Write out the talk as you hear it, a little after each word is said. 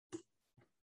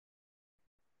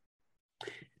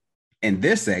In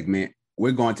this segment,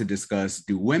 we're going to discuss,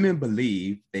 do women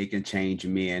believe they can change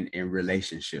men in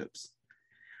relationships?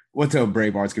 What's up,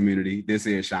 Brave Arts community? This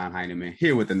is Sean Heineman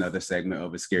here with another segment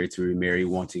of It's Scary to Remarry,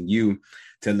 wanting you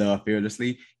to love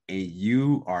fearlessly. And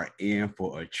you are in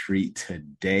for a treat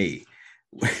today.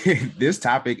 This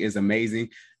topic is amazing,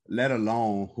 let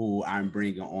alone who I'm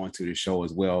bringing on to the show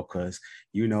as well, because,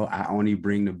 I only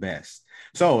bring the best.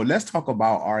 So let's talk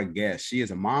about our guest. She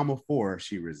is a mom of four.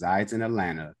 She resides in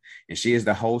Atlanta, and she is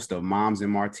the host of Moms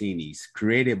and Martinis,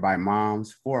 created by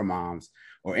moms for moms,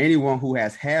 or anyone who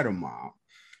has had a mom,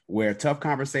 where tough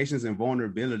conversations and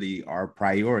vulnerability are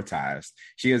prioritized.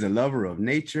 She is a lover of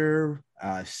nature.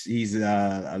 She's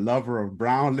a lover of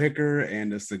brown liquor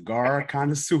and a cigar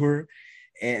connoisseur.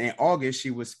 And in August,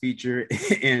 she was featured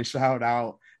in Shout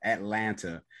Out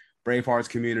Atlanta. Brave Hearts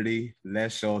community,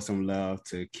 let's show some love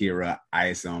to Kira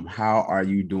Isom. How are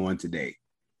you doing today?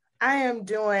 I am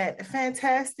doing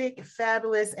fantastic,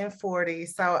 fabulous, and 40.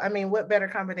 So, what better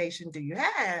combination do you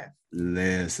have?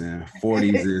 Listen,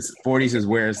 40s is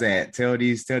where it's at. Tell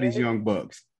these young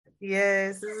bucks.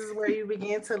 Yes, this is where you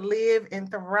begin to live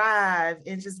and thrive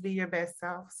and just be your best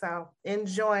self. So,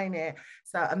 enjoying it.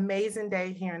 So, amazing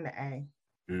day here in the A.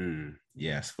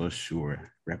 Yes, for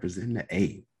sure. Representing the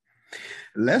A.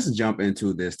 Let's jump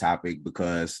into this topic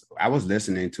because I was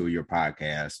listening to your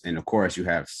podcast, and of course, you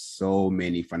have so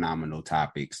many phenomenal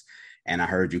topics. And I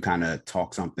heard you kind of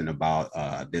talk something about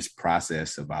this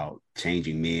process about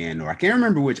changing men, or I can't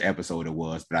remember which episode it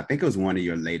was, but I think it was one of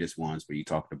your latest ones where you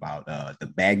talked about the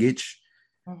baggage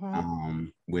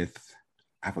with,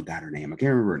 I forgot her name. I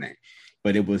can't remember her name,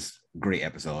 but it was a great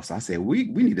episode. So I said, we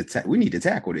need to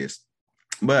tackle this.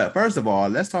 But first of all,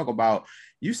 let's talk about,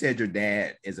 you said your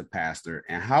dad is a pastor,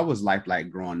 and how was life like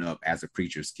growing up as a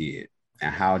preacher's kid,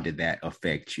 and how did that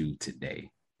affect you today?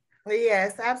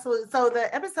 Yes, absolutely. So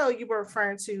the episode you were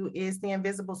referring to is The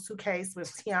Invisible Suitcase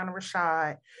with Tiana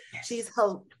Rashad. Yes. She's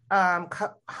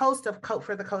host of Cope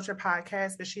for the Culture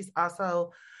podcast, but she's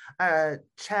also a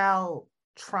child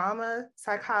trauma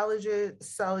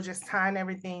psychologist. So just tying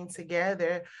everything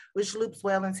together, which loops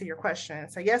well into your question.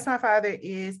 So yes, my father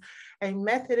is a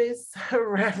Methodist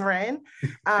reverend.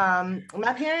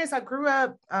 My parents, I grew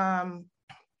up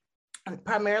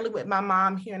primarily with my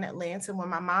mom here in Atlanta, when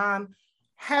my mom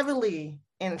heavily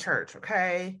in church,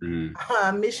 okay?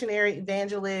 Missionary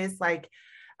evangelist,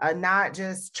 not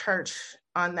just church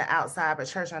on the outside, but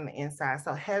church on the inside.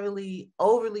 So heavily,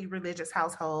 overly religious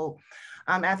household.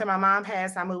 After my mom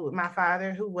passed, I moved with my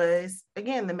father, who was,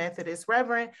 again, the Methodist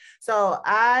reverend. So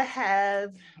I have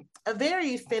a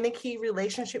very finicky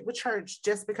relationship with church,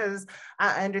 just because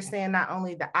I understand not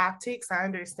only the optics, I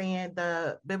understand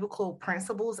the biblical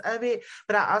principles of it,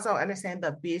 but I also understand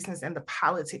the business and the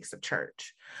politics of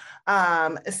church.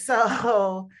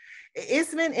 So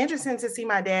it's been interesting to see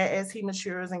my dad as he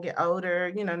matures and get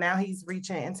older. Now he's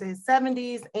reaching into his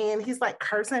 70s and he's like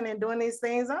cursing and doing these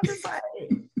things. I'm just like,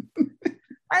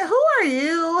 who are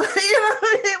you?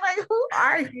 Who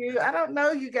are you? I don't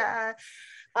know you guys.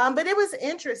 But it was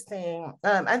interesting.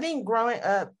 I think growing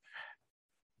up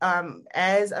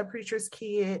as a preacher's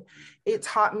kid, it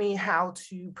taught me how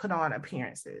to put on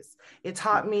appearances. It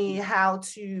taught me how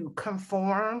to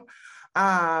conform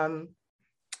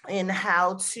and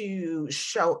how to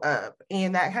show up.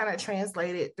 And that kind of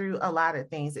translated through a lot of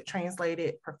things. It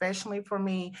translated professionally for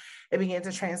me. It began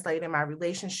to translate in my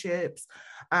relationships.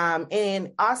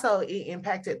 And also it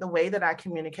impacted the way that I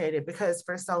communicated, because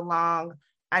for so long,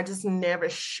 I just never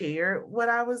shared what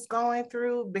I was going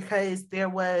through, because there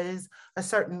was a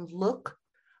certain look,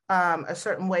 a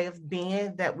certain way of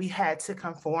being that we had to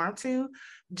conform to,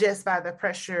 just by the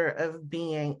pressure of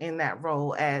being in that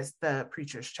role as the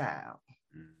preacher's child.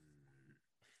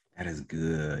 That is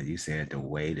good. You said the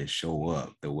way to show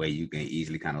up, the way you can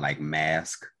easily kind of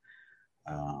mask.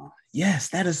 Yes,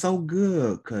 that is so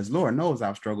good, because Lord knows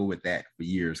I've struggled with that for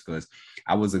years, because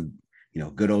I was a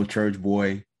good old church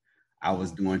boy. I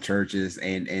was doing churches,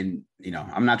 and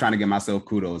I'm not trying to get myself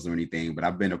kudos or anything, but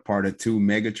I've been a part of 2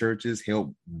 mega churches,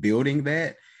 help building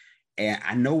that. And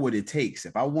I know what it takes.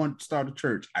 If I want to start a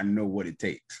church, I know what it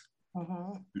takes.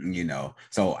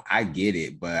 So I get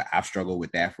it, but I've struggled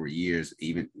with that for years.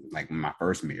 Even like my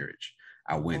first marriage,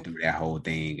 I went through that whole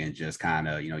thing, and just kind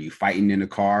of, you fighting in the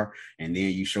car, and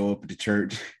then you show up at the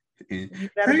church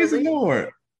and praise the Lord.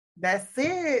 That's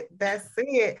it. That's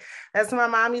what my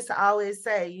mom used to always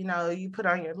say. You put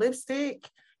on your lipsticks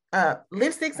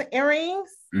and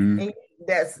earrings, and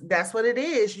that's what it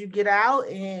is. You get out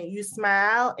and you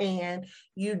smile, and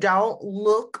you don't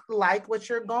look like what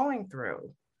you're going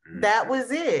through. That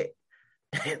was it.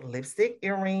 lipstick,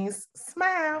 earrings,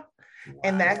 smile. Wow.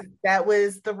 And that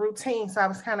was the routine. So I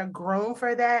was kind of groomed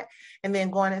for that. And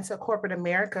then going into corporate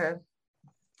America,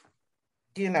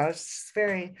 it's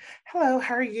very, hello,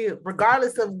 how are you?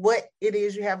 Regardless of what it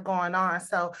is you have going on.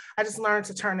 So I just learned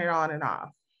to turn it on and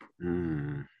off.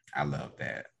 I love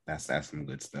that. That's some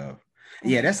good stuff.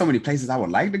 Yeah, there's so many places I would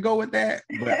like to go with that,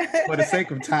 but for the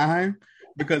sake of time,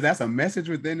 because that's a message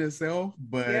within itself.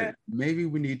 But maybe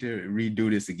we need to redo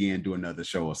this again, do another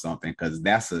show or something, because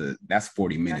that's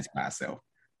 40 minutes by itself.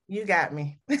 You got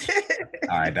me.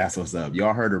 All right, that's what's up.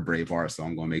 Y'all heard of Braveheart, so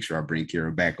I'm gonna make sure I bring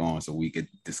Kira back on so we could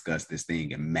discuss this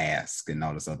thing and mask and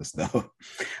all this other stuff.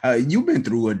 You've been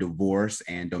through a divorce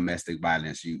and domestic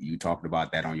violence. You talked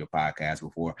about that on your podcast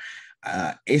before.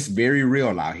 It's very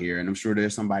real out here, and I'm sure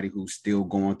there's somebody who's still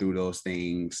going through those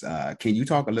things. Can you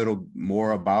talk a little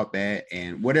more about that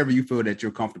and whatever you feel that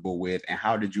you're comfortable with, and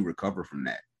how did you recover from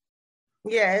that?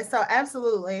 Yeah, so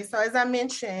absolutely. So as I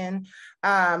mentioned,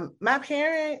 my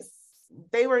parents,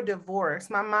 they were divorced.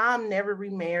 My mom never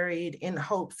remarried in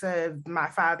hopes of my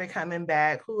father coming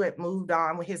back, who had moved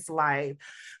on with his life.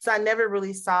 So I never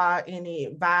really saw any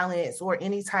violence or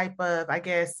any type of, I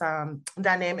guess,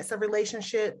 dynamics of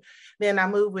relationship. Then I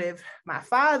moved with my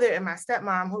father and my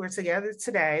stepmom, who are together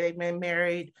today. They've been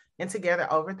married and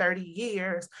together over 30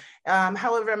 years.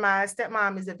 However, my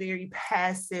stepmom is a very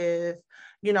passive,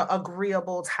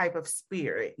 agreeable type of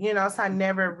spirit, so I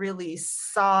never really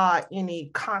saw any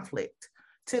conflict.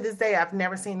 To this day, I've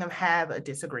never seen them have a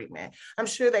disagreement. I'm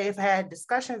sure they've had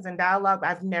discussions and dialogue, but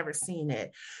I've never seen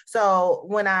it. So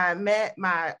when I met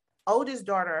my oldest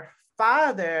daughter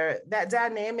father, that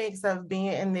dynamics of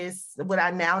being in this, what I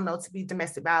now know to be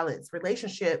domestic violence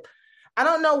relationship, I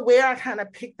don't know where I kind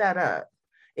of picked that up.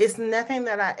 It's nothing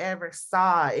that I ever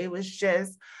saw. It was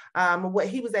just what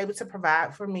he was able to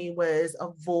provide for me was a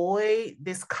void,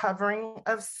 this covering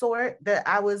of sort that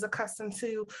I was accustomed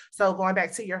to. So going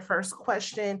back to your first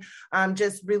question,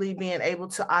 just really being able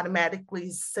to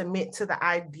automatically submit to the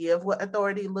idea of what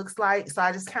authority looks like. So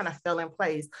I just kind of fell in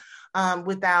place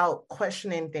without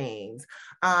questioning things.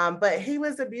 But he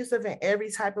was abusive in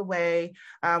every type of way.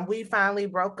 We finally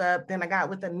broke up. Then I got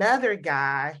with another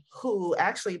guy who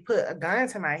actually put a gun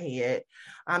to my head.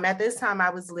 At this time, I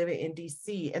was living in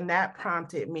DC, and that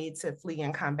prompted me to flee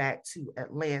and come back to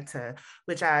Atlanta,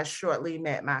 which I shortly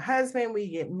met my husband. We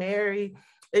get married.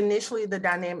 Initially, the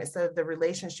dynamics of the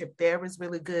relationship there was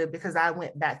really good because I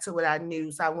went back to what I knew.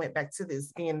 So I went back to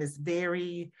this being this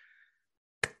very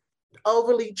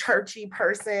overly churchy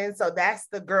person. So that's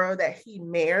the girl that he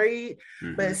married.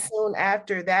 Mm-hmm. But soon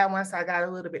after that, once I got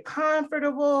a little bit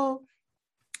comfortable,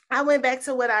 I went back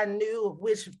to what I knew,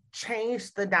 which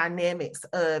changed the dynamics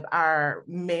of our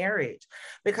marriage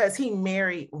because he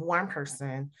married one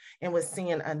person and was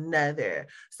seeing another.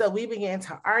 So we began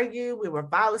to argue. We were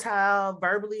volatile,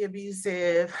 verbally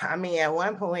abusive. I mean, at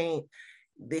one point,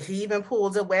 he even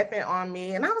pulled a weapon on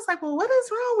me. And I was like, well, what is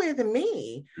wrong with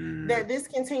me that this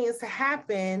continues to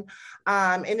happen?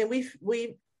 And then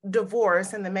we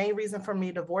divorced. And the main reason for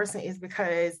me divorcing is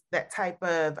because that type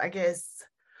of, I guess,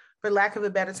 for lack of a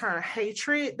better term,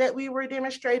 hatred that we were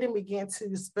demonstrating began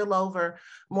to spill over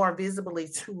more visibly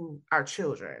to our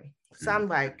children. So I'm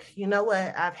like, you know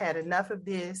what? I've had enough of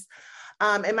this.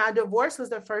 And my divorce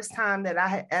was the first time that I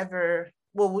had ever,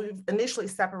 well, we initially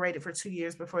separated for 2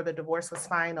 years before the divorce was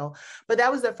final, but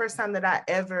that was the first time that I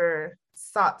ever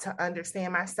sought to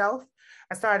understand myself.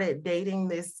 I started dating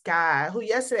this guy who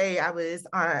yesterday I was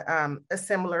on a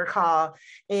similar call,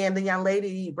 and the young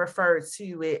lady referred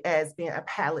to it as being a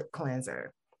palate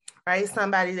cleanser, right?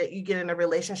 Somebody that you get in a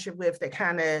relationship with that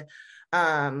kind of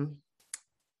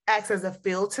acts as a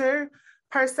filter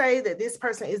per se, that this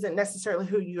person isn't necessarily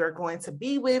who you are going to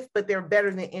be with, but they're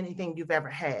better than anything you've ever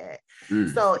had.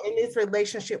 So in this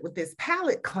relationship with this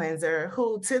palate cleanser,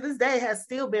 who to this day has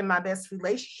still been my best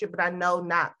relationship, but I know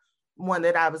not one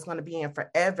that I was going to be in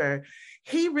forever,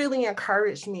 he really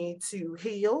encouraged me to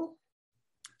heal.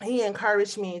 He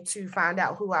encouraged me to find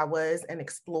out who I was and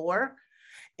explore.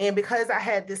 And because I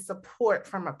had this support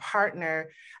from a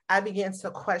partner, I began to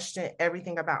question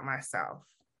everything about myself.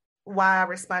 Why I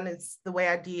responded the way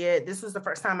I did. This was the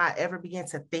first time I ever began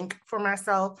to think for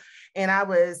myself. And I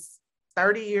was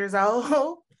 30 years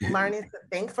old, learning to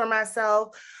think for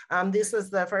myself. This was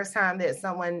the first time that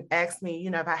someone asked me,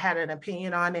 if I had an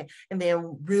opinion on it, and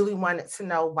then really wanted to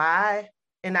know why.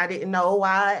 And I didn't know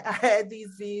why I had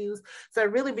these views. So I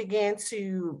really began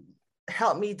to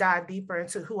helped me dive deeper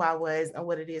into who I was and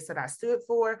what it is that I stood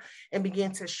for, and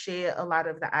begin to share a lot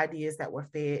of the ideas that were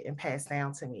fed and passed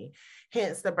down to me.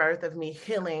 Hence the birth of me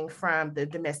healing from the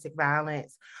domestic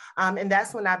violence. And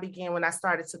that's when I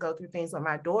started to go through things with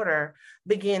my daughter,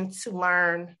 begin to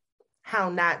learn how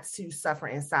not to suffer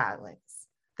in silence.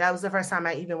 That was the first time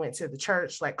I even went to the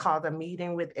church, like called a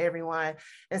meeting with everyone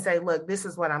and say, look, this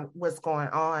is what's going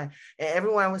on. And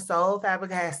everyone was so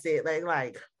flabbergasted,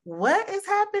 like, what is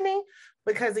happening?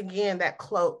 Because again, that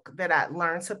cloak that I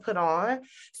learned to put on.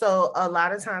 So a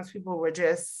lot of times people were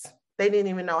they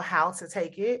didn't even know how to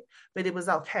take it, but it was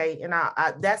okay. And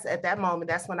that's at that moment,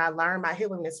 that's when I learned my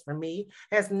healing is for me.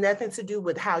 It has nothing to do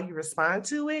with how you respond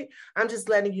to it. I'm just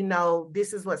letting you know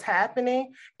this is what's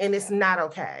happening and it's not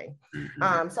okay.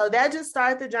 Mm-hmm. So that just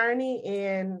started the journey,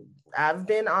 and I've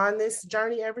been on this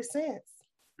journey ever since.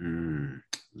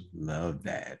 Love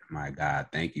that. My God.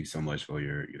 Thank you so much for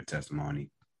your testimony.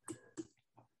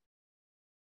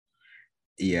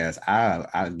 Yes,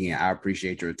 I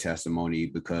appreciate your testimony,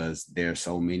 because there's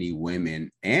so many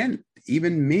women and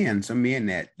even men, some men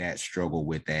that struggle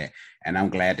with that. And I'm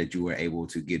glad that you were able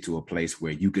to get to a place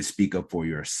where you could speak up for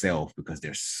yourself, because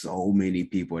there's so many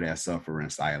people that suffer in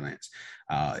silence.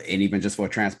 And even just for a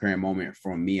transparent moment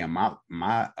from me and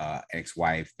my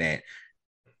ex-wife, that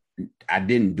I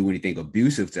didn't do anything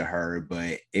abusive to her,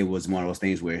 but it was one of those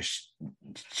things where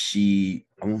she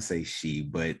I won't say she,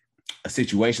 but a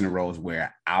situation arose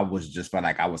where I was just felt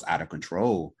like I was out of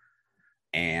control,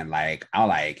 and like I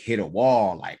like hit a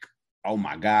wall, like, oh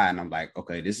my God. And I'm like,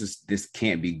 okay, this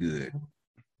can't be good.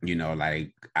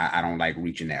 Like I don't like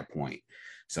reaching that point.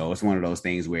 So it's one of those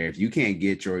things where if you can't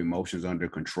get your emotions under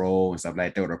control and stuff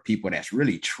like that, or people that's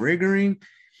really triggering,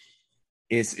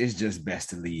 it's just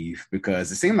best to leave,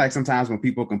 because it seems like sometimes when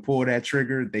people can pull that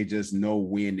trigger, they just know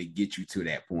when to get you to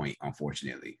that point,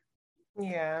 unfortunately.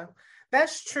 Yeah,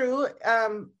 that's true.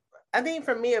 I think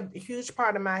for me, a huge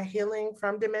part of my healing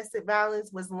from domestic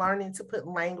violence was learning to put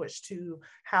language to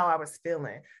how I was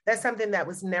feeling. That's something that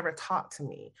was never taught to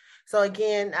me. So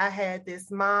again, I had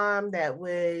this mom that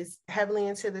was heavily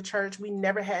into the church. We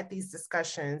never had these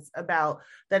discussions about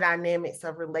the dynamics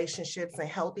of relationships and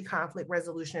healthy conflict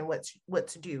resolution, what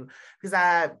to do. Because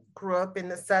I grew up in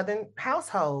the Southern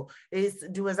household. It's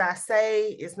do as I say,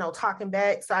 it's no talking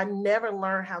back. So I never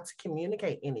learned how to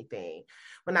communicate anything.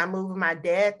 When I moved with my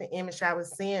dad, the image I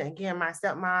was seeing, again, my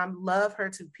stepmom, love her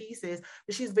to pieces,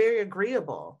 but she's very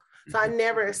agreeable. So I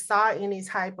never saw any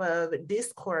type of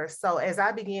discourse. So as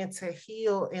I began to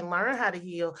heal and learn how to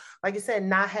heal, like I said,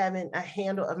 not having a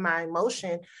handle of my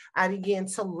emotion, I began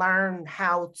to learn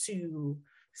how to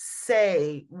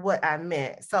say what I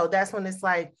meant. So that's when it's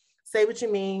like, say what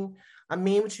you mean. I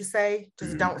mean what you say,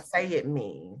 just don't say it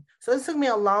mean. So it took me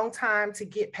a long time to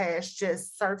get past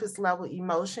just surface level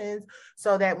emotions,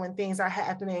 so that when things are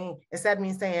happening, instead of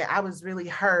me saying I was really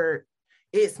hurt,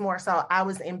 it's more so I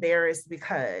was embarrassed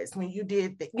because when you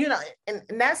did, and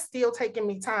that's still taking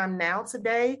me time now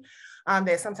today,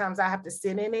 that sometimes I have to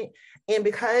sit in it. And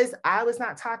because I was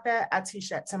not taught that, I teach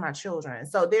that to my children.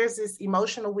 So there's this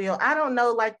emotional wheel. I don't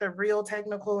know like the real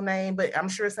technical name, but I'm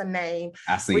sure it's a name.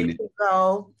 I've seen it.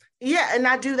 Go. Yeah, and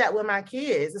I do that with my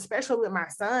kids, especially with my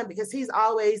son, because he's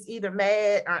always either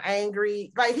mad or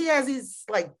angry. Like he has these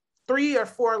like 3 or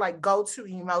 4 like go-to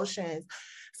emotions.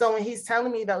 So when he's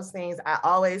telling me those things, I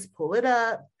always pull it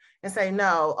up and say,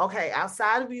 no, okay,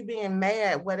 outside of you being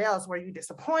mad, what else? Were you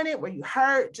disappointed? Were you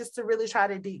hurt? Just to really try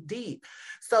to dig deep,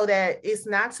 so that it's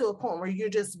not to a point where you're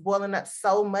just boiling up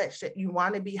so much that you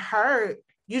want to be hurt.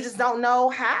 You just don't know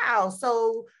how.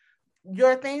 So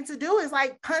your thing to do is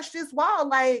like punch this wall.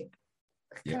 Like,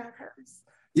 can I curse?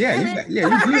 Yeah, you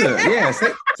good. Yeah,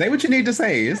 say what you need to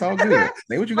say. It's all good.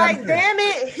 Say what you got to say. Damn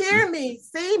it, hear me,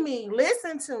 see me,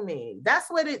 listen to me. That's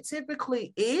what it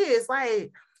typically is.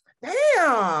 Like,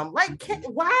 damn, like,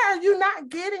 why are you not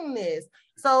getting this?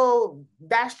 So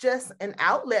that's just an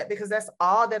outlet, because that's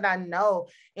all that I know.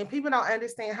 And people don't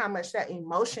understand how much that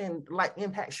emotion like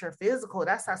impacts your physical.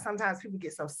 That's how sometimes people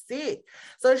get so sick.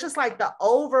 So it's just like the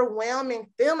overwhelming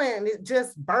feeling, it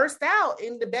just burst out.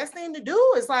 And the best thing to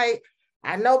do is like,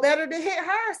 I know better to hit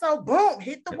her. So boom,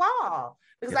 hit the wall,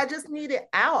 because I just need it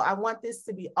out. I want this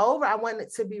to be over. I want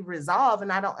it to be resolved.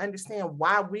 And I don't understand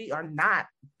why we are not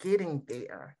getting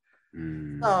there.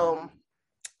 So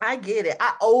I get it.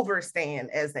 I overstand,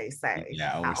 as they say.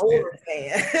 Yeah, I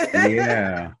overstand.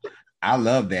 Yeah. I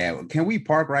love that. Can we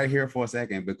park right here for a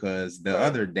second? Because the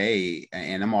other day,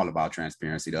 and I'm all about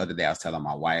transparency, the other day I was telling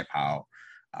my wife how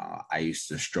I used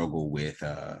to struggle with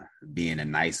being a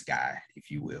nice guy,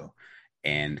 if you will.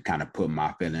 and kind of put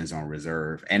my feelings on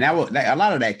reserve. And that was a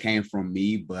lot of that came from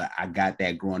me, but I got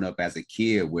that growing up as a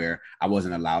kid where I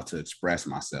wasn't allowed to express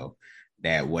myself,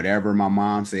 that whatever my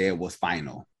mom said was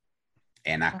final.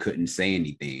 And I couldn't say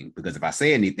anything, because if I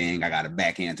say anything, I got a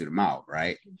backhand to the mouth,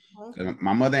 right?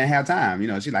 My mother didn't have time.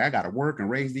 She's like, I got to work and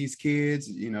raise these kids.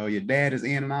 Your dad is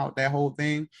in and out, that whole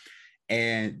thing.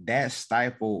 And that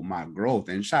stifled my growth.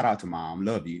 And shout out to mom,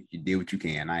 love you. You did what you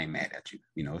can. I ain't mad at you.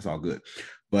 It's all good.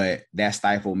 But that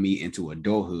stifled me into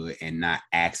adulthood and not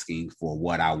asking for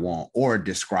what I want or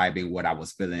describing what I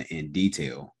was feeling in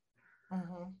detail.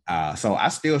 So I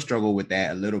still struggle with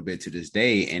that a little bit to this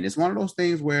day. And it's one of those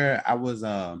things where I was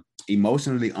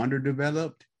emotionally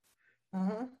underdeveloped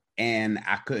and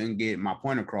I couldn't get my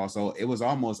point across. So it was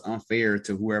almost unfair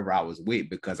to whoever I was with,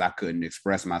 because I couldn't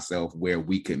express myself where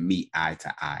we could meet eye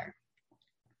to eye.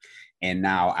 And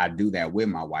now I do that with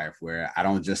my wife, where I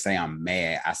don't just say I'm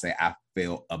mad. I say I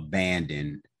feel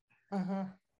abandoned.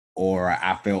 Or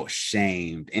I felt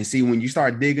shamed. And see, when you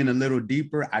start digging a little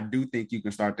deeper, I do think you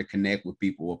can start to connect with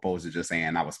people, opposed to just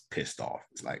saying I was pissed off.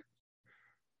 It's like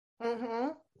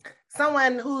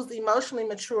someone who's emotionally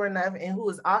mature enough and who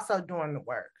is also doing the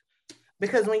work.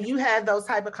 Because when you have those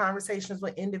type of conversations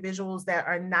with individuals that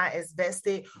are not as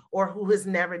vested or who has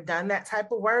never done that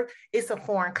type of work, it's a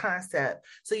foreign concept.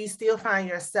 So you still find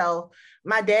yourself,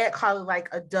 my dad called it like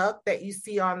a duck that you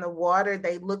see on the water.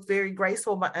 They look very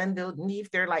graceful, but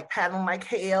underneath they're like paddling like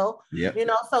hell. Yep.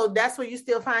 So that's where you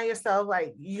still find yourself,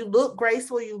 like, you look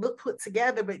graceful, you look put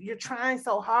together, but you're trying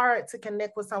so hard to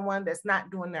connect with someone that's not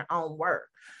doing their own work.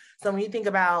 So when you think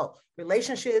about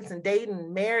relationships and dating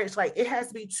and marriage, like, it has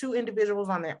to be two individuals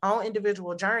on their own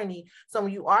individual journey. So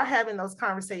when you are having those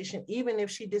conversations, even if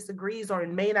she disagrees or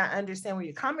may not understand where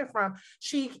you're coming from,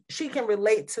 she can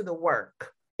relate to the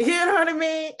work. You know what I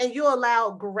mean? And you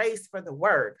allow grace for the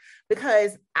work,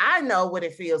 because I know what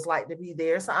it feels like to be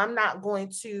there. So I'm not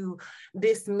going to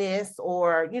dismiss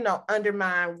or,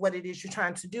 undermine what it is you're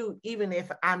trying to do, even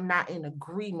if I'm not in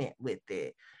agreement with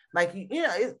it. Like,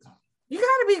 you got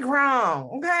to be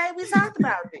grown, okay? We talked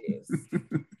about this.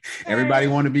 Everybody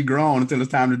want to be grown until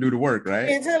it's time to do the work, right?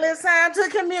 Until it's time to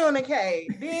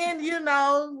communicate. Then,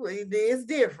 it's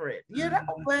different,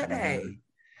 but hey,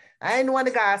 I ain't want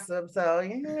to gossip, so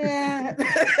yeah.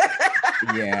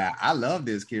 Yeah, I love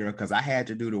this, Kira, because I had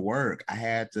to do the work. I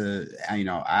had to,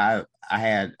 I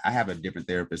have a different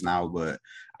therapist now, but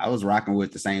I was rocking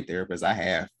with the same therapist I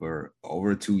had for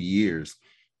over 2 years.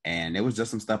 And it was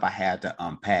just some stuff I had to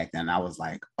unpack. And I was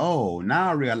like, oh, now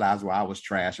I realize why I was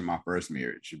trash in my first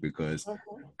marriage, because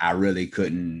I really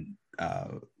couldn't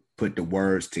put the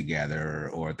words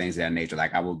together or things of that nature.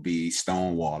 Like, I would be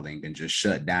stonewalling and just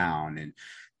shut down. And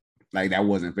like, that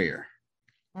wasn't fair,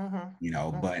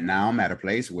 but now I'm at a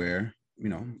place where,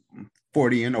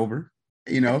 40 and over,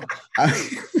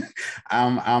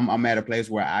 I'm at a place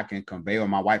where I can convey with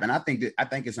my wife. And I think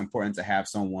it's important to have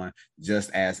someone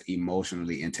just as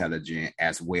emotionally intelligent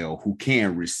as well, who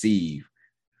can receive,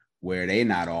 where they're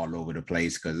not all over the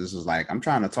place. Because this is like, I'm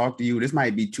trying to talk to you. This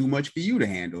might be too much for you to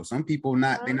handle. Some people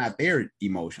they're not there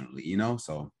emotionally,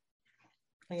 so.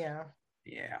 Yeah.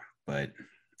 But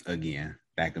again,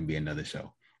 that can be another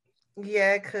show.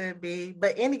 Yeah, it could be.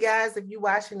 But any guys, if you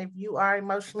watching, if you are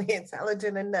emotionally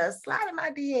intelligent enough, slide in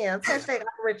my DMs.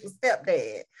 # Operation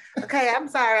Stepdad. Okay, I'm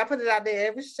sorry. I put it out there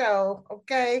every show.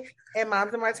 Okay. And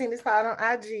Moms and Martinis Pod on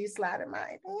IG. Slide in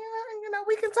my DM.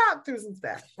 We can talk through some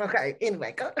stuff. Okay.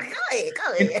 Anyway, go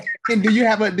ahead. And do you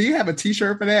have a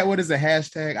t-shirt for that? What is the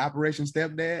 # Operation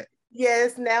Stepdad?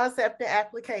 Yes, now accepting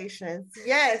applications.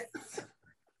 Yes.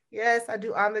 Yes, I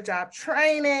do on-the-job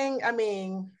training. I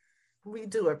mean, we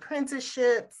do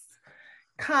apprenticeships,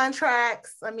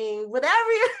 contracts. I mean, whatever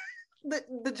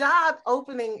the job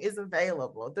opening is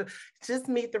available. Just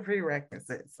meet the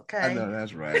prerequisites, okay? I know,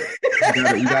 that's right.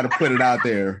 You got to put it out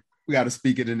there. We got to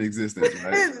speak it in existence,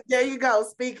 right? There you go,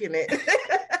 speaking it.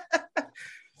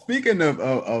 Speaking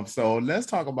of so let's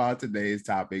talk about today's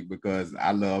topic, because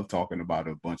I love talking about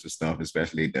a bunch of stuff,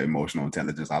 especially the emotional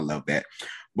intelligence. I love that.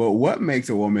 But what makes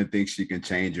a woman think she can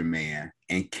change a man?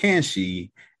 And can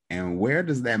she? And where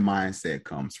does that mindset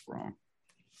comes from?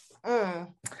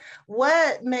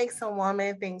 What makes a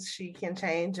woman think she can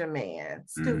change a man?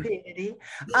 Stupidity.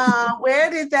 Where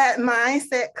did that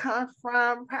mindset come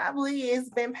from? Probably it's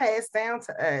been passed down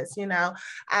to us.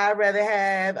 I'd rather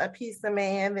have a piece of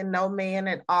man than no man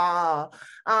at all.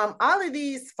 All of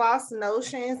these false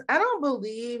notions. I don't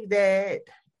believe that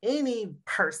any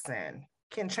person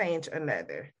can change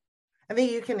another. I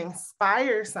think you can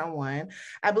inspire someone.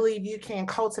 I believe you can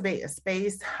cultivate a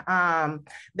space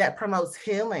that promotes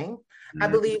healing. I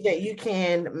believe that you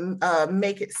can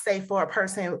make it safe for a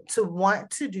person to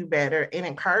want to do better and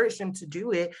encourage them to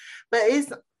do it, but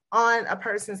it's on a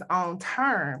person's own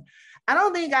term. I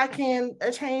don't think I can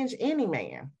change any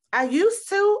man. I used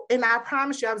to, and I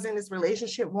promise you, I was in this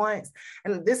relationship once,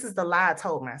 and this is the lie I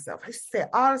told myself. I said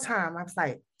all the time, I was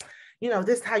like,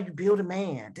 this is how you build a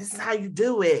man. This is how you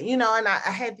do it, and I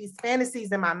had these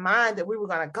fantasies in my mind that we were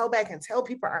going to go back and tell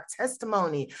people our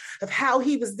testimony of how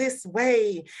he was this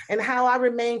way and how I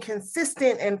remained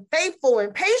consistent and faithful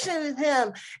and patient with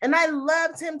him. And I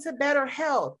loved him to better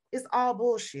health. It's all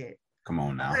bullshit. Come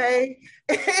on now. Okay.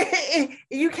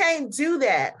 You can't do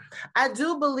that. I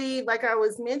do believe, like I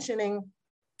was mentioning,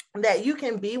 that you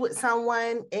can be with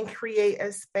someone and create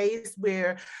a space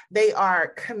where they are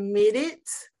committed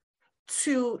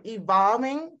to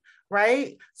evolving,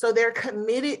 right? So they're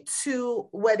committed to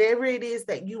whatever it is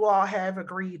that you all have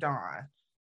agreed on.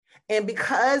 And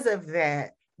because of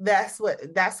that, that's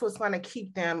what's going to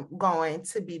keep them going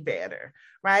to be better,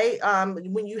 right?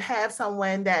 When you have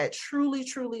someone that truly,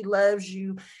 truly loves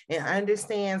you and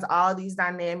understands all these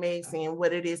dynamics and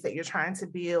what it is that you're trying to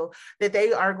build, that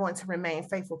they are going to remain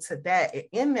faithful to that.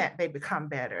 In that, they become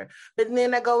better. But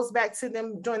then that goes back to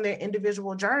them doing their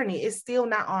individual journey. It's still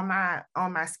not on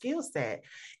my skill set.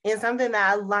 And something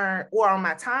that I learned, or on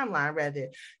my timeline rather,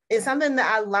 and something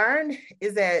that I learned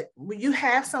is that when you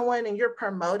have someone and you're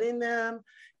promoting them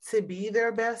to be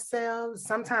their best selves,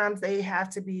 sometimes they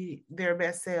have to be their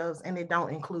best selves and they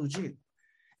don't include you.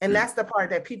 And that's the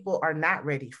part that people are not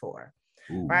ready for.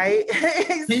 Ooh. Right?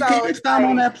 Can you expound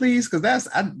on that, please? Because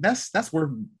that's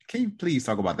where, can you please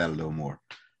talk about that a little more?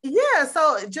 Yeah.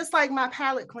 So just like my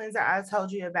palate cleanser I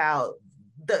told you about,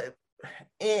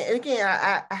 and again,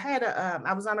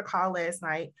 I was on a call last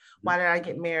night. Why Did I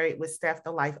Get Married with Steph,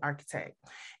 the life architect,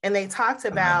 and they talked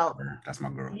about. That's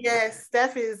my girl. Yes,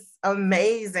 Steph is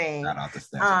amazing. Shout out to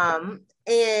Steph.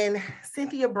 And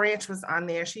Cynthia Branch was on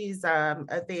there. She's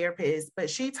a therapist,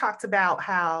 but she talked about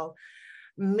how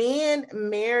men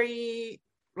marry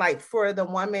like for the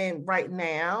woman right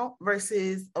now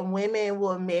versus a women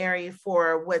will marry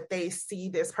for what they see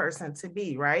this person to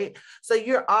be, right? So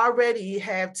you're already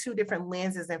have two different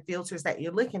lenses and filters that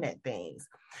you're looking at things.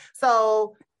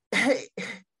 So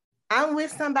I'm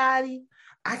with somebody,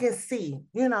 I can see,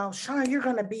 Sean, you're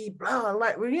going to be blah,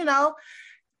 like,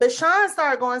 but Sean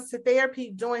started going to therapy,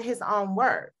 doing his own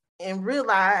work, and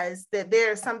realize that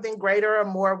there's something greater or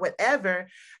more, whatever.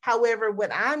 However, what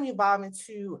I'm evolving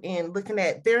to and looking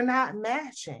at, they're not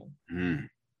matching.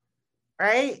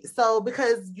 Right? So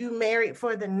because you married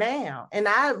for the now, and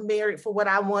I married for what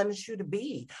I wanted you to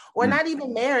be, or not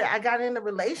even married, I got in a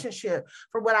relationship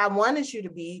for what I wanted you to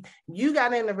be. You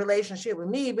got in a relationship with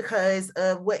me because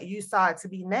of what you saw it to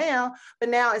be now. But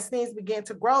now as things begin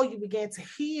to grow, you begin to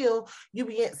heal.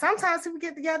 Sometimes people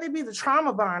get together, it be the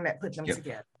trauma bond that put them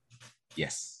together.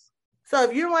 Yes. So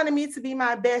if you're wanting me to be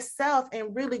my best self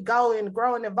and really go and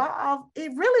grow and evolve,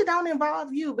 it really don't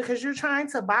involve you because you're trying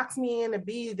to box me in to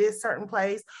be this certain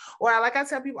place. Or like I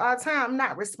tell people all the time, I'm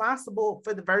not responsible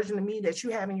for the version of me that you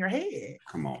have in your head.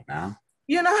 Come on now.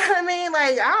 You know what I mean?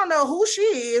 Like, I don't know who she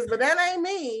is, but that ain't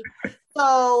me.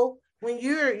 So when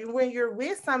you're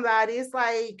with somebody, it's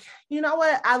like, you know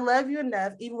what? I love you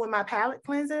enough, even with my palate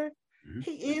cleanser.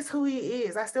 He is who he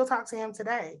is. I still talk to him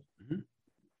today.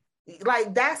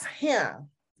 Like, that's him,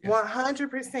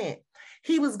 100%.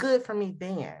 He was good for me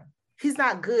then. He's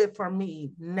not good for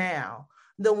me now.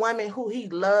 The woman who he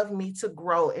loved me to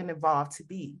grow and evolve to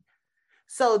be.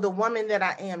 So the woman that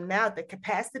I am now, the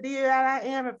capacity that I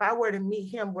am, if I were to meet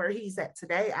him where he's at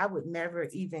today, I would never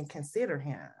even consider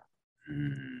him.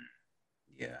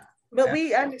 Yeah. But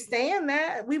we understand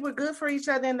that we were good for each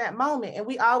other in that moment. And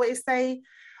we always say,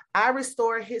 I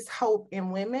restored his hope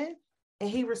in women, and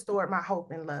he restored my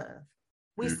hope in love.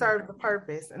 We serve the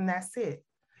purpose, and that's it.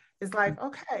 It's like,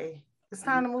 okay, it's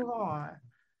time to move on.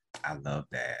 I love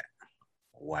that.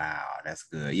 Wow, that's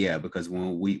good. Yeah, because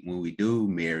when we do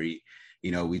marry,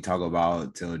 we talk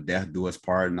about till death do us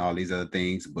part and all these other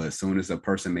things. But as soon as a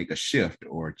person make a shift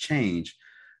or a change,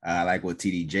 like what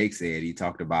TD Jake said, he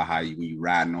talked about how when you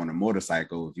riding on a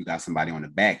motorcycle, if you got somebody on the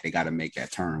back, they got to make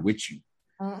that turn with you.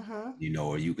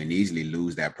 Or you can easily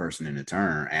lose that person in the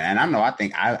turn. And I know, I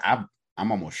think I'm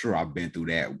almost sure I've been through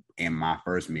that in my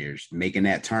first marriage, making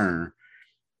that turn,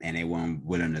 and they weren't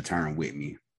willing to turn with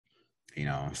me.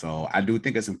 So I do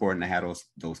think it's important to have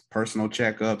those personal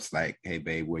checkups, like, hey,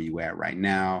 babe, where you at right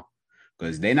now?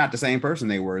 Because they're not the same person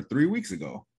they were 3 weeks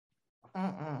ago.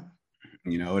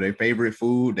 Their favorite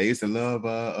food, they used to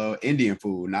love Indian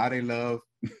food. Now they love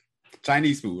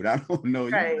Chinese food. I don't know.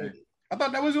 Right. I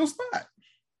thought that was your spot.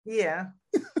 Yeah.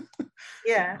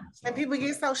 Yeah. So, And people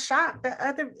get so shocked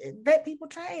that people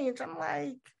change. I'm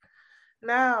like,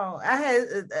 no. I had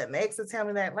an ex to tell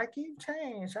me that, like, you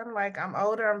changed. I'm like, I'm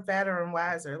older, I'm fatter, and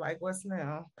wiser. Like, what's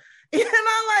new? You know,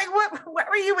 like, what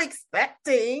were you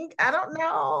expecting? I don't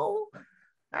know.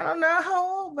 But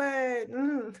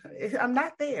I'm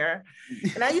not there.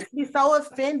 And I used to be so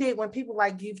offended when people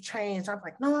like, you've changed. I'm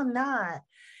like, no, I'm not.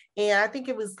 And I think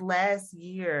it was last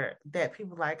year that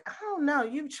people like, I don't know,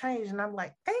 you've changed. And I'm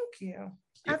like, thank you.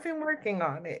 yeah. I've been working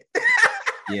on it.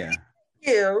 Yeah.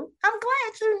 You. I'm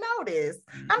glad you noticed.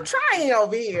 I'm trying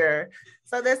over here.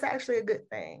 So that's actually a good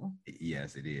thing.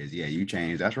 Yes, it is. Yeah, you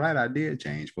changed. That's right. I did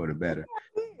change for the better.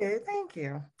 Yeah, thank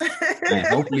you. And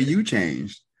hopefully you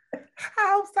changed.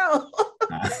 I hope so.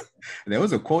 There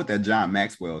was a quote that John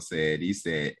Maxwell said. He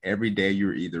said, every day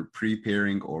you're either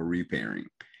preparing or repairing.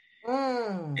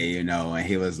 And, and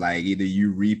he was like, either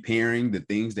you repairing the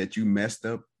things that you messed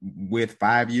up with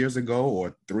 5 years ago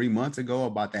or 3 months ago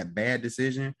about that bad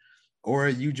decision, or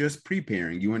you just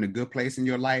preparing. You're in a good place in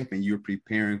your life and you're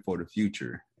preparing for the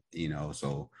future,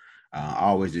 so I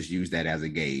always just use that as a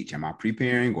gauge. Am I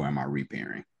preparing or am I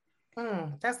repairing?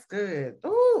 That's good.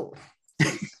 Ooh,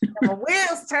 my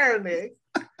wheels turning.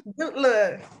 Good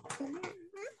look.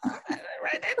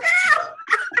 Write that down.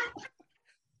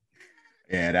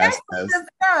 Yeah, that's good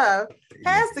stuff.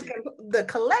 Has the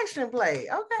collection plate.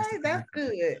 Okay, that's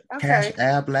good. Okay. Cash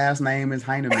App last name is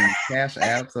Heineman. Cash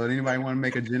App. So anybody want to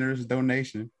make a generous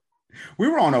donation? We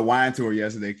were on a wine tour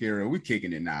yesterday, Kira. We're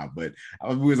kicking it now, but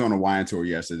we was on a wine tour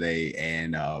yesterday,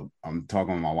 and I'm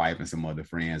talking with my wife and some other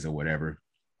friends or whatever.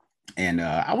 And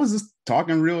I was just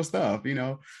talking real stuff,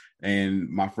 And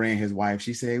my friend, his wife,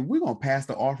 she said, we're going to pass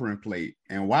the offering plate.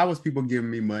 And why was people giving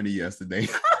me money yesterday?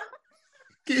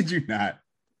 Kid you not.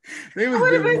 They was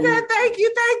would have been said, thank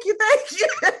you.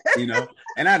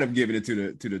 And I'd have given it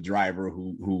to the driver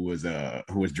who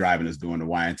was driving us during the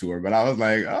wine tour. But I was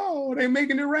like, oh, they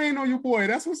making it rain on you, boy.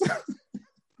 That's what's up.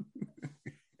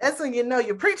 That's when you know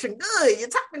you're preaching good. You're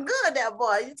talking good now,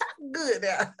 boy. You're talking good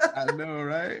now. I know,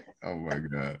 right? Oh my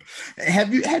God.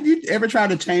 Have you ever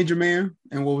tried to change a man?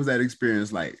 And what was that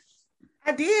experience like?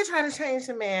 I did try to change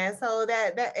the man. So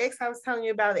that ex I was telling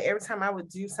you about, it, every time I would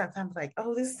do something, I'm like,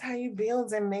 oh, this is how you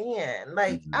build a man.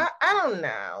 Like, I don't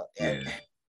know. Yeah.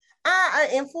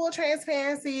 In full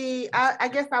transparency, I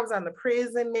guess I was on the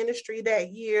prison ministry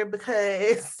that year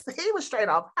because he was straight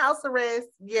off house arrest.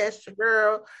 Yes,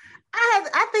 girl.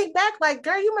 I think back like,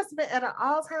 girl, you must have been at an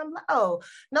all-time low.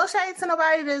 No shade to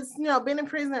nobody that's been in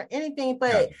prison or anything,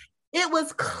 but it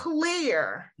was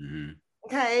clear.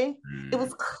 Okay, it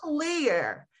was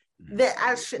clear that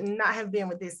I should not have been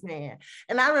with this man.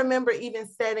 And I remember even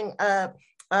setting up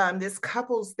this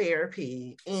couples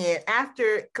therapy, and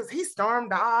after, because he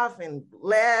stormed off and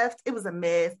left, it was a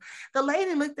mess. The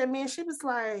lady looked at me and she was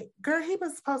like, girl, he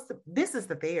was supposed to, this is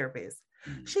the therapist.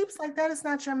 She was like, that is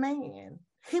not your man.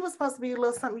 He was supposed to be a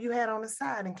little something you had on the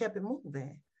side and kept it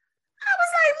moving. I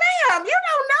was like, ma'am, you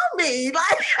don't know me.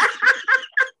 Like,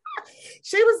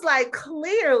 she was like,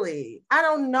 clearly, I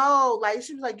don't know. Like,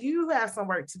 she was like, you have some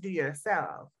work to do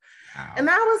yourself. Wow. And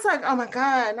I was like, oh my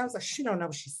God. And I was like, she don't know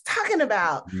what she's talking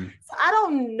about. So I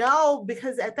don't know,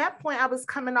 because at that point I was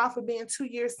coming off of being 2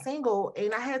 years single,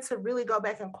 and I had to really go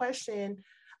back and question.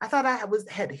 I thought I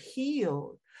had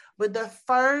healed, but the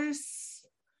first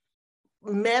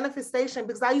manifestation,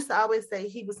 because I used to always say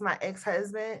he was my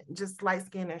ex-husband, just light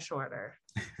skinned and shorter.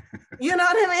 You know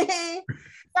what I mean?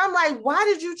 So I'm like, why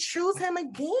did you choose him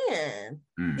again?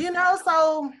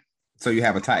 So you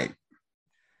have a type?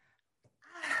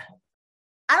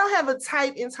 I don't have a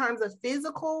type in terms of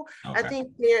physical. Okay. I think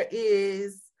there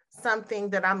is something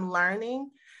that I'm learning,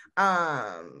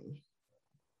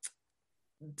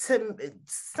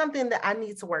 something that I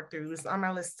need to work through. So I'm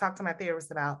gonna let's talk to my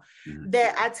therapist about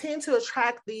that. I tend to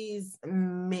attract these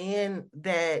men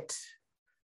that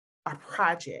are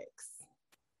projects,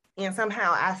 and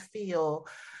somehow I feel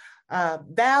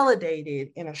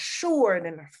validated and assured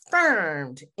and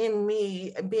affirmed in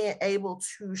me being able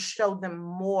to show them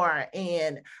more.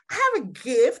 And I have a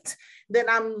gift that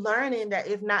I'm learning that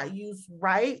if not used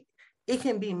right, it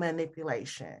can be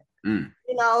manipulation.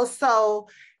 So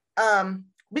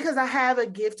because I have a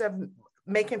gift of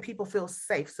making people feel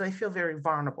safe, so they feel very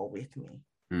vulnerable with me,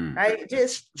 right?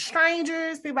 Just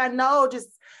strangers, people I know,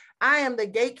 I am the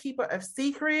gatekeeper of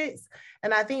secrets.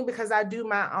 And I think because I do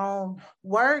my own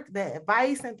work, the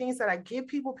advice and things that I give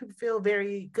people feel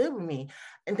very good with me.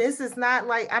 And this is not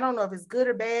like, I don't know if it's good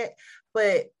or bad,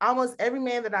 but almost every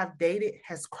man that I've dated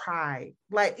has cried.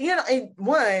 Like, and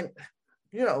one,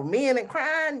 men and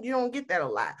crying, you don't get that a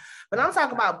lot. But I'm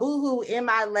talking about boohoo in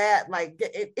my lap. Like,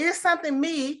 it is something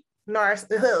me,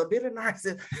 a bit of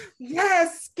narcissism.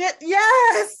 Yes,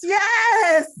 yes.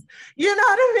 You know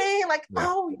what I mean? Like, yeah.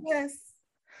 Oh, yes,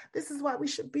 this is why we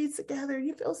should be together.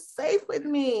 You feel safe with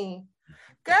me.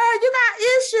 Girl, you got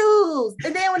issues.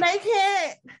 And then when they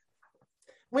can't,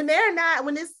 when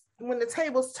the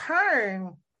tables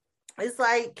turn, it's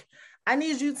like, I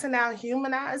need you to now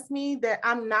humanize me, that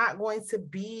I'm not going to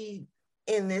be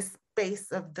in this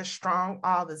space of the strong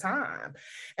all the time.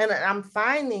 And I'm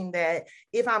finding that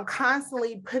if I'm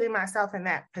constantly putting myself in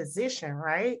that position,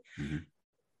 right, mm-hmm.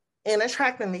 and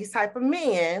attracting these type of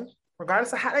men,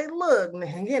 regardless of how they look, and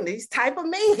again, these type of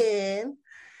men,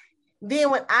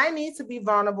 then when I need to be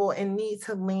vulnerable and need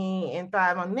to lean and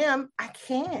thrive on them, I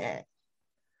can't.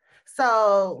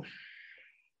 So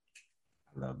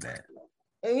I love that.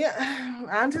 Yeah,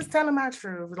 I'm just telling my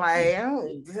truth. Like,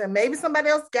 maybe somebody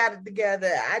else got it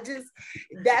together.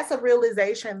 That's a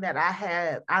realization that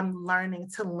I'm learning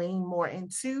to lean more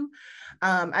into.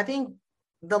 I think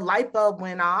the light bulb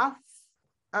went off,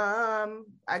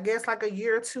 I guess like a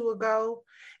year or two ago.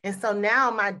 And so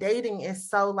now my dating is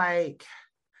so like,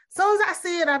 as soon as I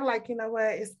see it, I'm like, you know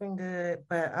what? It's been good,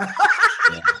 but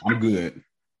yeah, I'm good.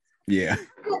 Yeah.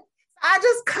 I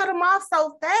just cut them off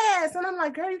so fast. And I'm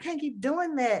like, girl, you can't keep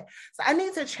doing that. So I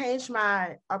need to change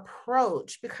my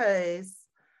approach, because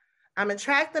I'm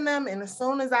attracting them. And as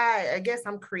soon as I guess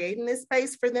I'm creating this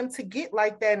space for them to get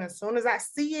like that. And as soon as I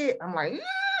see it, I'm like,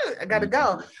 I gotta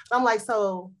go. I'm like,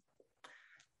 so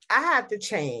I have to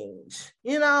change,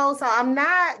 so I'm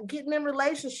not getting in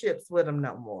relationships with them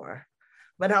no more,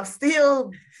 but I'm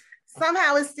still,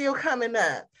 somehow it's still coming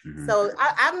up. Mm-hmm. So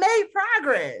I made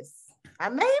progress.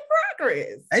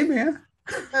 Amen.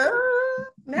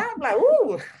 Now I'm like,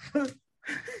 ooh,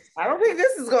 I don't think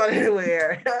this is going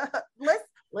anywhere.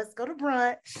 Let's go to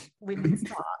brunch. We need to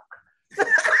talk.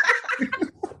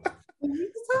 We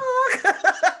need to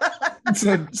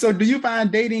talk. So do you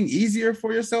find dating easier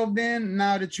for yourself then,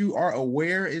 now that you are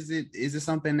aware? Is it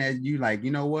something that you like,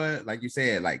 you know what, like you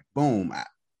said, like, boom,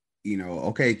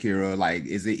 okay, Kira, like,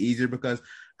 is it easier? Because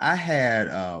I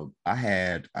had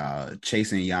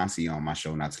Chase and Yancey on my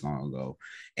show not too long ago,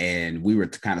 and we were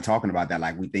kind of talking about that.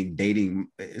 Like, we think dating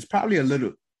is probably a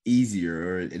little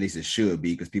easier, or at least it should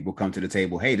be, because people come to the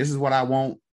table, hey, this is what I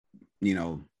want,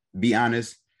 be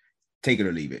honest, take it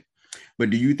or leave it.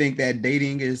 But do you think that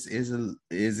dating is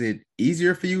it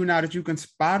easier for you now that you can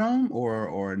spot them,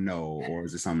 or no, or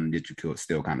is it something that you could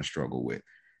still kind of struggle with?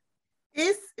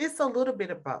 It's a little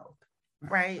bit of both,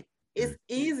 right? It's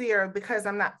easier because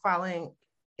I'm not falling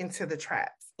into the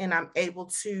traps, and I'm able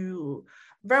to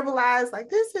verbalize, like,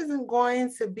 this isn't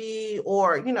going to be,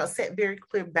 or, set very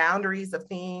clear boundaries of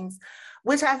things,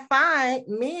 which I find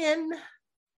men,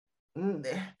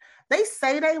 they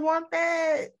say they want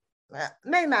that.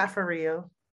 They not for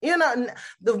real.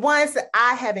 The ones that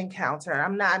I have encountered,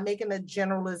 I'm not making a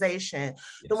generalization.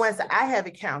 Yes. The ones that I have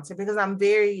encountered, because I'm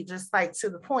very just like to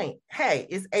the point. Hey,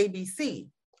 it's ABC.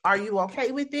 Are you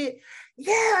okay with it?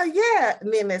 Yeah.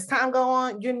 And then as time go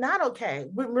on, you're not okay.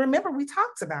 Remember, we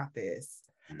talked about this,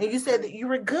 and you said that you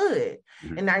were good,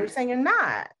 and now you're saying you're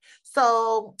not.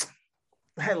 So,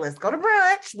 hey, let's go to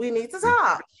brunch. We need to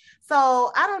talk.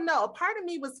 So I don't know. A part of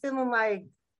me was feeling like,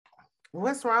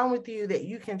 what's wrong with you that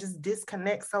you can just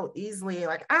disconnect so easily?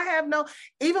 Like, I have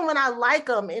even when I like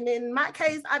them, and in my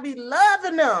case, I be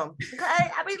loving them.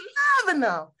 Okay, I be loving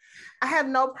them. I have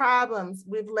no problems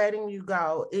with letting you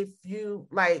go if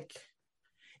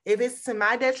it's to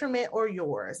my detriment or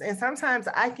yours. And sometimes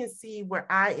I can see where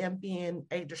I am being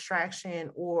a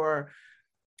distraction, or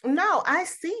no, I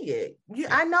see it.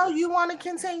 I know you want to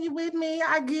continue with me.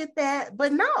 I get that.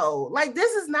 But no, like,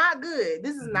 this is not good.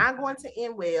 This is not going to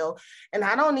end well. And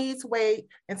I don't need to wait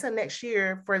until next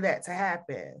year for that to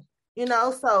happen.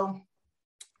 So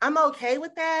I'm okay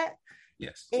with that.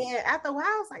 Yes. And after a while,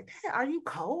 I was like, Dad, are you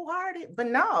cold-hearted? But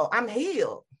no, I'm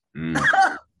healed. No,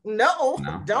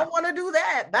 don't want to do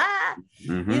that. Bye.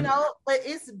 Mm-hmm. But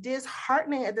it's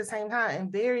disheartening at the same time,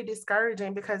 and very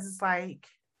discouraging, because it's like,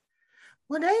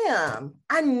 well, damn,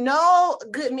 I know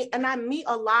good men, and I meet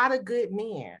a lot of good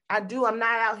men. I do. I'm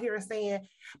not out here saying,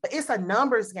 but it's a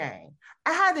numbers game.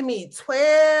 I had to meet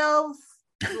 12.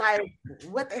 Like,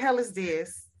 what the hell is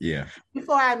this? Yeah.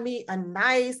 Before I meet a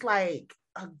nice, like,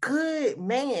 a good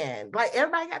man. Like,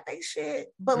 everybody got their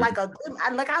shit, but like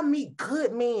I meet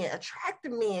good men,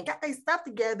 attractive men, got their stuff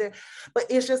together, but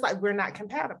it's just like, we're not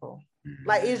compatible.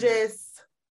 Like, it's just,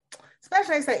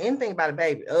 especially they say anything about a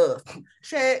baby.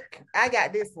 Check. I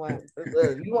got this one.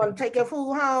 You want to take your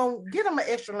food home? Get them an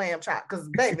extra lamb chop, because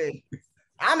baby,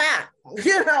 I'm out.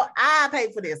 I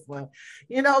pay for this one.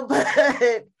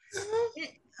 But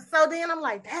So then I'm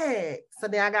like, dang. So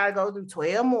then I gotta go through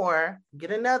 12 more,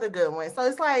 get another good one. So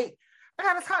it's like I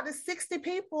gotta talk to 60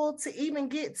 people to even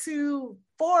get to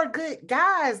 4 good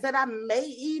guys that I may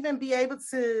even be able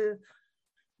to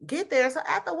get there. So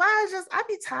after a while, I'd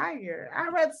be tired.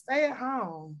 I'd rather stay at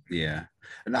home. Yeah.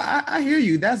 No, I hear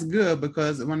you. That's good,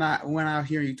 because when I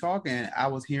hear you talking, I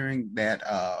was hearing that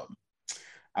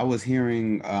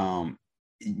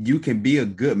you can be a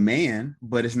good man,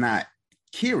 but it's not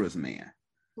Kira's man.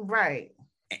 Right.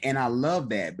 And I love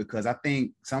that, because I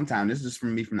think sometimes, this is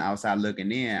from me from the outside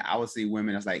looking in, I would see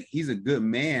women that's like, he's a good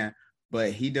man,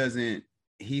 but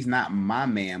he's not my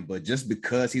man. But just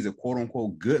because he's a quote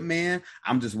unquote good man,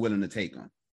 I'm just willing to take him.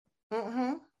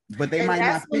 Mm-hmm. But they might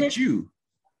not fit you.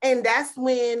 And that's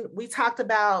when we talked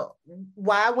about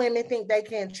why women think they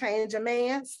can change a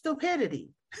man. Stupidity.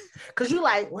 Because you're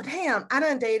like, well, damn, I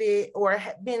done dated or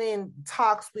been in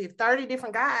talks with 30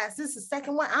 different guys. This is the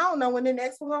second one. I don't know when the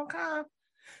next one gonna come.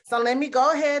 So let me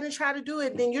go ahead and try to do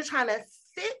it. Then you're trying to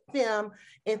fit them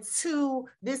into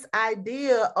this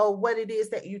idea of what it is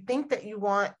that you think that you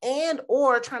want, and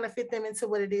or trying to fit them into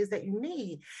what it is that you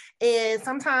need. And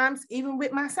sometimes even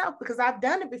with myself, because I've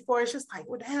done it before, it's just like,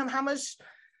 well, damn, how much,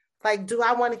 like, do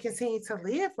I want to continue to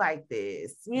live like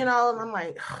this? You know, and I'm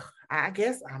like, I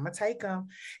guess I'm gonna take them.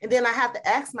 And then I have to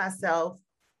ask myself,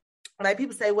 like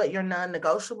people say what your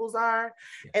non-negotiables are.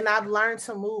 Yeah. And I've learned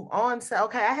to move on to,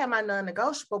 okay, I have my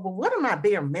non-negotiable, but what are my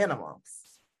bare minimums?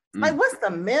 Like, what's the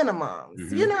minimums?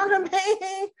 Mm-hmm. You know what I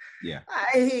mean? Yeah.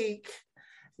 Like,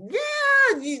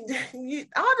 yeah,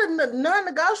 all the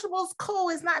non-negotiables, cool,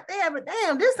 it's not there, but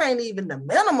damn, this ain't even the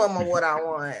minimum of what I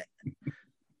want.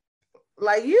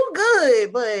 Like, you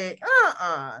good, but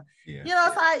yeah. You know,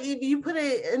 it's like if you put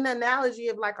it in the analogy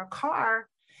of like a car,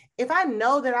 if I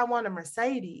know that I want a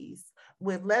Mercedes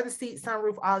with leather seats,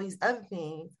 sunroof, all these other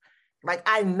things, like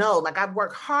I know, like I've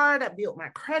worked hard, I built my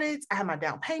credits, I have my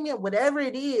down payment, whatever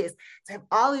it is, to have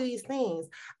all of these things.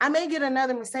 I may get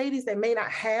another Mercedes that may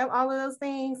not have all of those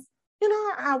things. You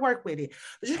know, I work with it.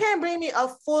 But you can't bring me a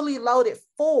fully loaded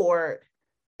Ford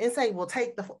and say, well,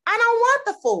 take the Ford. I don't want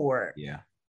the Ford. Yeah.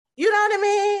 You know what I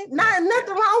mean?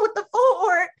 Nothing wrong with the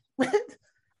Ford.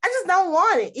 I just don't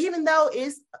want it, even though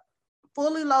it's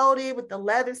fully loaded with the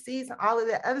leather seats and all of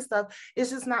that other stuff. It's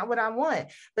just not what I want.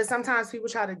 But sometimes people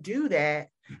try to do that,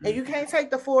 and you can't take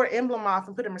the Ford emblem off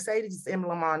and put a Mercedes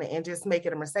emblem on it and just make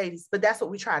it a Mercedes. But that's what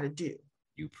we try to do.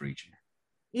 You preaching.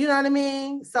 You know what I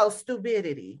mean? So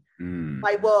stupidity.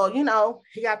 Like, well, you know,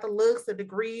 he got the looks, the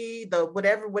degree, the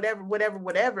whatever.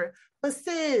 But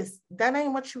sis, that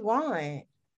ain't what you want.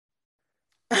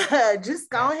 Just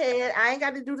go ahead. I ain't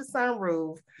got to do the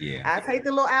sunroof. Yeah. I take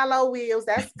the little alloy wheels.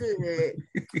 That's good.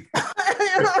 You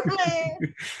know what I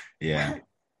mean? Yeah.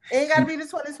 Ain't got to be the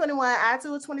 2021. I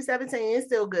do a 2017. It's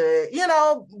still good. You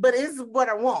know, but it's what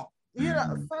I want. You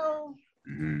know, so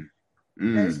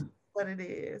that's what it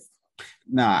is.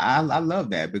 No, I love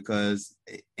that, because,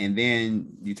 and then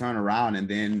you turn around and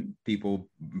then people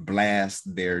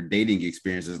blast their dating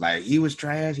experiences like he was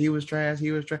trash,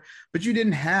 but you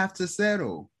didn't have to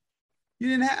settle. You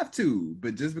didn't have to,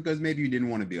 but just because maybe you didn't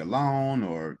want to be alone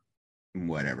or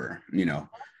whatever, you know.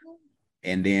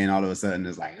 And then all of a sudden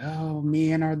it's like, oh,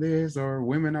 men are this or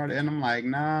women are that. And I'm like,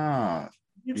 nah.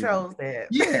 You chose that.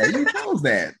 Yeah, you chose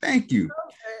that. Thank you.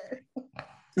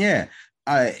 Yeah.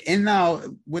 And now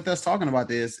with us talking about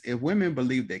this, if women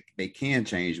believe that they can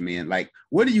change men, like,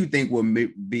 what do you think will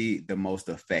be the most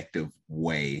effective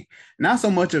way? Not so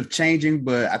much of changing,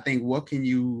 but I think what can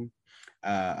you,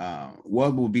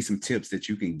 what will be some tips that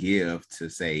you can give to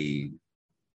say,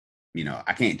 you know,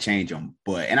 I can't change them,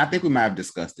 but, and I think we might have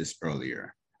discussed this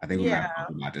earlier. I think we might have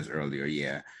talked about this earlier.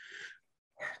 Yeah.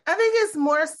 I think it's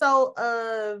more so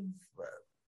of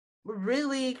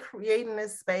really creating a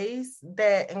space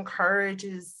that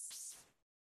encourages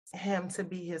him to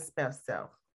be his best self.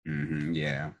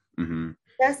 Yeah.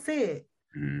 That's it.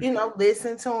 You know,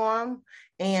 listen to him.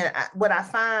 And what I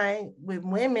find with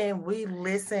women, we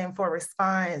listen for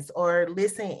response or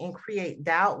listen and create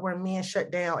doubt where men shut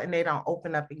down and they don't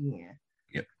open up again.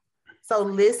 Yep. So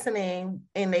listening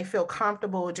and they feel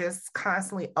comfortable just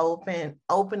constantly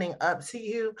opening up to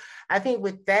you. I think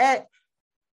with that,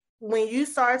 when you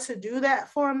start to do that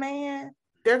for a man,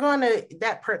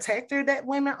 that protector that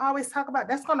women always talk about,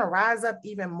 that's going to rise up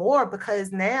even more,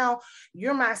 because now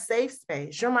you're my safe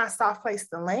space. You're my soft place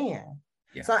to land.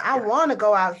 Yeah. So I want to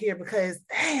go out here because,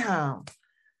 damn,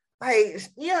 like,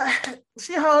 yeah,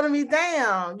 she holding me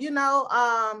down, you know?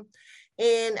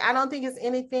 And I don't think it's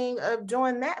anything of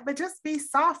doing that, but just be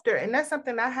softer. And that's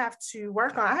something I have to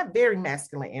work on. I have very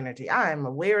masculine energy. I am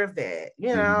aware of that,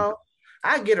 you know?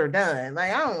 I get her done.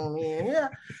 Like, I don't mean, yeah.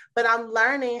 But I'm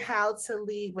learning how to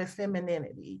lead with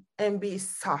femininity and be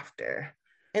softer.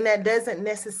 And that doesn't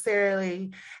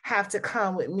necessarily have to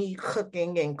come with me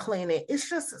cooking and cleaning. It's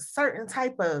just a certain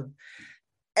type of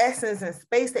essence and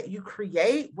space that you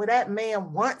create where that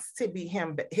man wants to be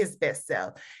his best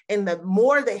self. And the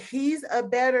more that he's a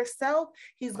better self,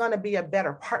 he's going to be a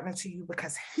better partner to you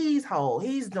because he's whole,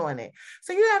 he's doing it.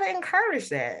 So you got to encourage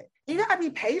that. You got to be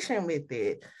patient with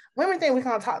it. Women think we're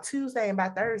going to talk Tuesday and by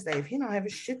Thursday if he don't have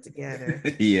his shit together.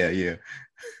 Yeah. Hey,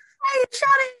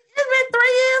 Shawty, it's been 3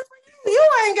 years for you. You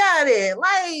ain't got it.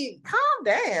 Like, calm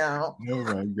down.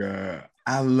 Oh my God.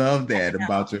 I love that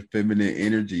about your feminine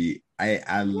energy.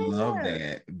 I love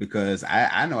that because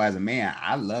I know as a man,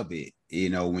 I love it. You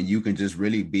know, when you can just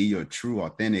really be your true,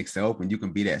 authentic self, when you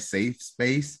can be that safe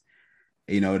space,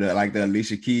 you know, like the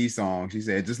Alicia Keys song, she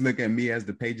said, just look at me as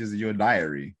the pages of your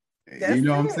diary. You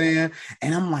know what I'm saying?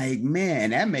 And I'm like,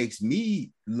 man, that makes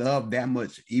me love that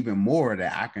much even more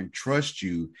that I can trust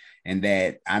you and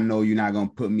that I know you're not going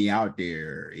to put me out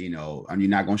there, you know, and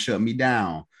you're not going to shut me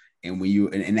down. And when you,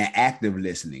 and that active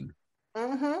listening,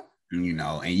 you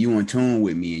know, and you in tune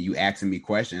with me and you asking me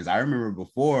questions. I remember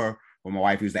before when my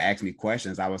wife used to ask me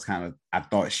questions, I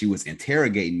thought she was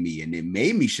interrogating me and it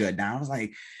made me shut down. I was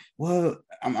like, well,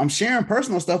 I'm sharing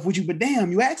personal stuff with you, but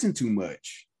damn, you asking too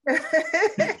much. She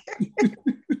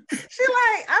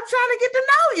like, I'm trying to get to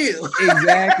know you.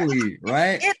 Exactly,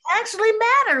 right? It actually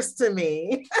matters to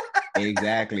me.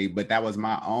 Exactly, but that was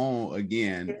my own,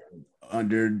 again,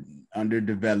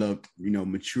 underdeveloped, you know,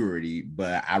 maturity.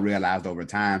 But I realized over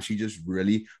time she just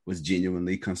really was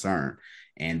genuinely concerned,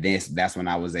 and that's when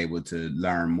I was able to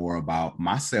learn more about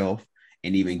myself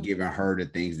and even giving her the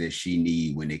things that she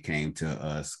need when it came to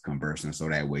us conversing, so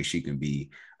that way she can be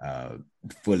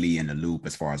fully in the loop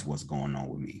as far as what's going on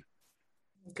with me.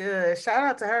 Good. Shout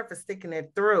out to her for sticking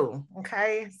it through.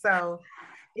 Okay. So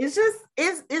it's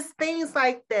things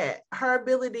like that. Her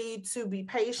ability to be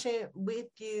patient with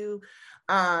you,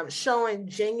 showing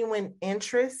genuine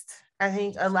interest. I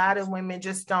think a lot of women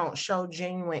just don't show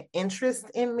genuine interest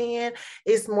in men.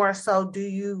 It's more so,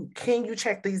 can you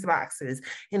check these boxes?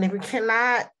 And if you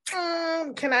cannot,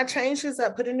 can I change this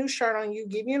up, put a new shirt on you,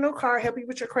 give you a new car, help you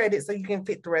with your credit so you can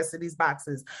fit the rest of these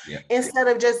boxes? Yeah. Instead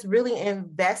of just really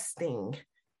investing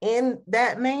in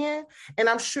that man. And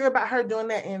I'm sure about her doing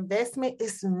that investment,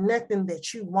 it's nothing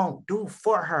that you won't do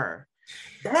for her.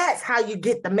 That's how you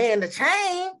get the man to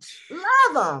change.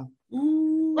 Love him.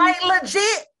 Ooh. Like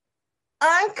legit,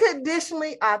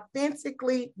 unconditionally,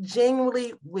 authentically,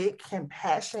 genuinely, with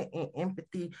compassion and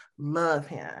empathy, love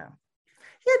him.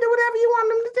 He'll do whatever you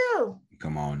want him to do.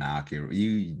 Come on now, Kira.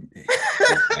 You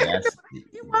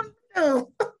want him to do.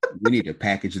 We need to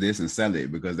package this and sell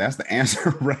it because that's the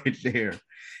answer right there.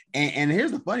 And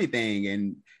here's the funny thing,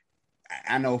 and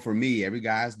I know for me, every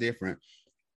guy's different.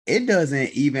 It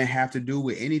doesn't even have to do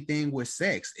with anything with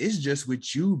sex. It's just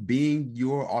with you being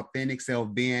your authentic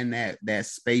self, being that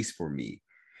space for me.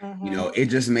 You know, it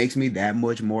just makes me that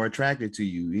much more attracted to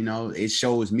you. You know, it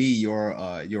shows me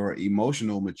your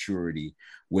emotional maturity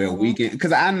where we can,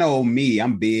 because I know me,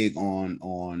 I'm big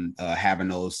on having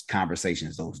those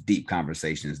conversations, those deep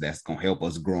conversations that's gonna help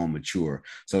us grow and mature.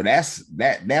 So that's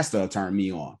stuff turn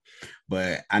me on.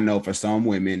 But I know for some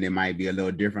women, it might be a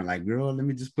little different. Like, girl, let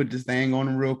me just put this thing on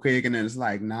them real quick. And then it's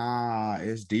like, nah,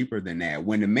 it's deeper than that.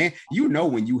 When the man, you know,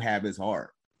 when you have his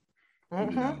heart,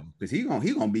 because he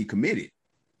gonna be committed.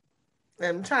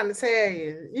 I'm trying to tell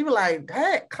you, you were like,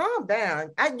 hey, calm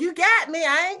down. You got me.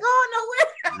 I ain't going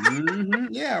nowhere.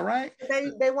 Yeah, right.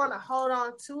 They want to hold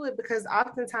on to it because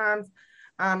oftentimes,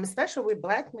 especially with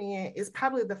Black men, it's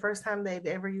probably the first time they've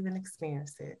ever even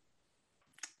experienced it.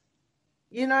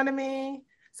 You know what I mean?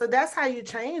 So that's how you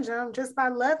change them, just by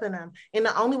loving them. And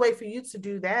the only way for you to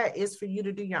do that is for you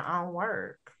to do your own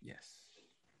work. Yes.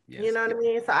 You know what I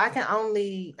mean? So I can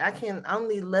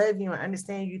only love you and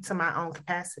understand you to my own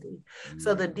capacity.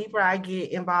 So the deeper I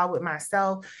get involved with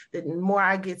myself, the more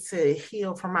I get to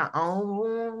heal from my own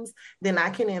wounds, then I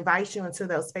can invite you into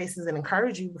those spaces and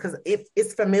encourage you because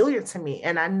it's familiar to me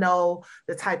and I know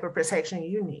the type of protection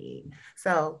you need.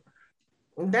 So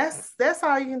that's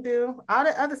all you can do. All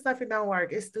the other stuff, it don't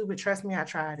work. It's stupid. Trust me, I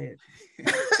tried it.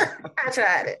 I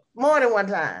tried it more than one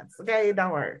time. Okay, it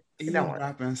don't work. It don't work.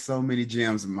 Dropping so many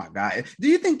gems, my guy. Do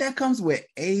you think that comes with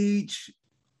age,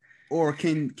 or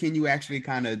can you actually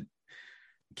kind of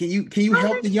can you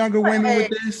help the younger women with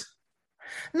this?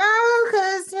 No,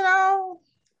 because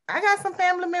I got some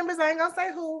family members. I ain't gonna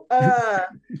say who. That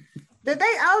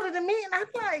they older than me, and I'm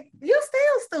like, you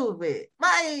still stupid.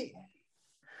 Like,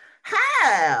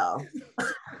 how?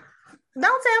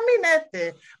 Don't tell me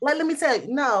nothing. Like, let me tell you.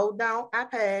 No, don't. I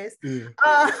passed. Yeah.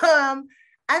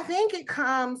 I think it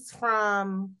comes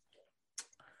from,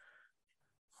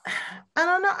 I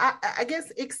don't know. I guess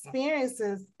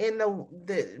experiences in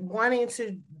the wanting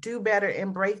to do better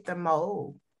and break the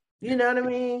mold. You know what I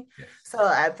mean? Yes.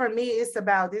 So for me, it's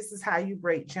about this is how you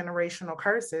break generational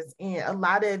curses. And a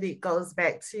lot of it goes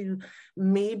back to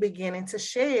me beginning to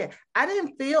share. I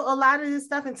didn't feel a lot of this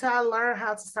stuff until I learned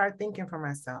how to start thinking for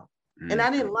myself. And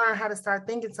I didn't learn how to start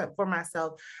thinking for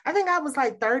myself. I think I was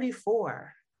like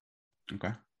 34.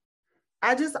 Okay.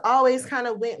 I just always kind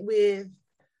of went with,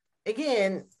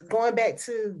 again, going back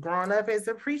to growing up as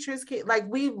a preacher's kid, like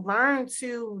we learned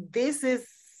to, this is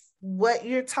what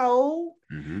you're told,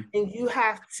 and you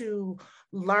have to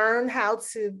learn how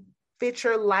to fit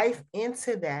your life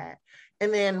into that.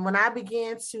 And then when I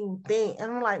began to think,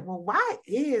 and I'm like, well, why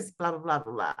is blah, blah, blah,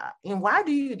 blah, blah? And why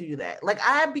do you do that? Like,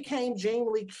 I became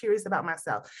genuinely curious about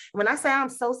myself. When I say I'm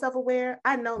so self-aware,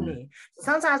 I know me.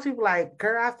 Sometimes people like,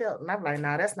 girl, I felt, and I'm like,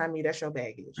 nah, that's not me. That's your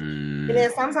baggage. And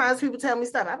then sometimes people tell me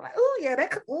stuff. I'm like, oh, yeah,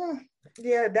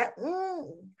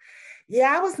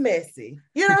 yeah, I was messy.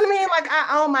 You know what I mean? Like,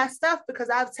 I own my stuff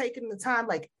because I've taken the time,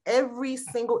 like every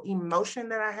single emotion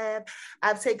that I have,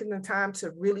 I've taken the time to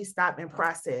really stop and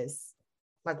process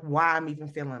like why I'm even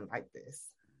feeling like this.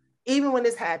 Even when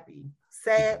it's happy,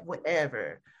 sad,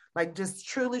 whatever, like just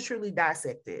truly, truly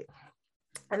dissect it.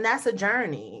 And that's a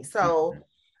journey. So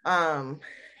I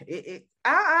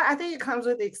think it comes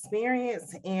with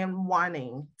experience and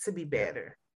wanting to be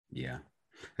better. Yeah.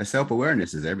 The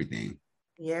self-awareness is everything.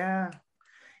 Yeah.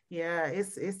 Yeah,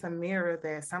 it's a mirror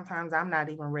that sometimes I'm not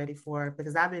even ready for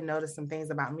because I've been noticing some things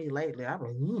about me lately. I'm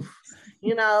like, oof,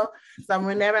 you know. So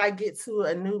whenever I get to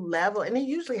a new level, and it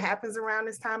usually happens around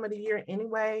this time of the year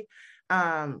anyway,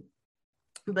 but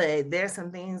there's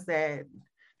some things that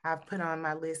I've put on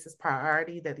my list as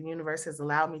priority that the universe has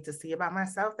allowed me to see about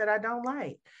myself that I don't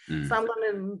like. So I'm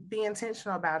going to be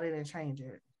intentional about it and change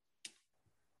it.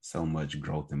 So much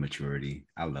growth and maturity.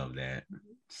 I love that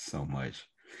so much.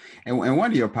 And in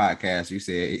one of your podcasts, you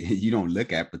said you don't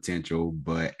look at potential,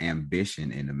 but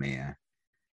ambition in a man.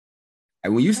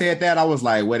 And when you said that, I was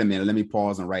like, wait a minute, let me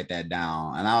pause and write that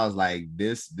down. And I was like,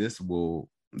 this will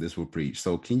preach.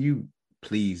 So can you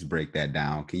please break that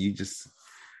down? Can you just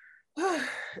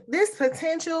this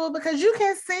potential, because you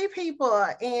can see people,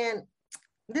 and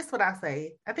this is what I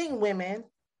say. I think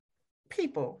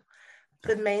people,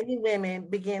 but mainly women,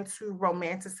 begin to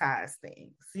romanticize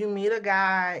things. You meet a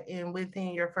guy, and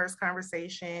within your first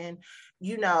conversation,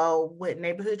 you know what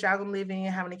neighborhood y'all gonna live in,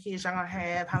 how many kids y'all gonna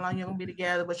have, how long you're gonna be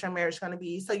together, what your marriage is gonna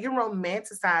be. So you're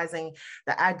romanticizing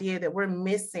the idea that we're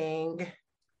missing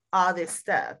all this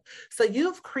stuff. So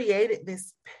you've created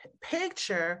this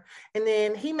picture, and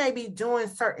then he may be doing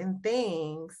certain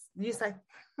things. You say,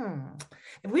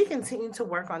 if we continue to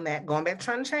work on that, going back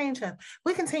trying to change him,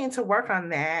 we continue to work on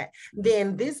that,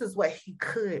 then this is what he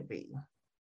could be.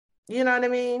 You know what I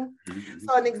mean?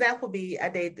 So an example be, I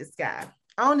dated this guy,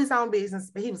 owned his own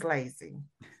business, but he was lazy.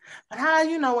 But how,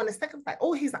 when the second like,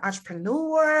 oh, he's an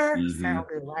entrepreneur, sound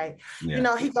good, right?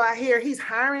 Yeah. He go out here, he's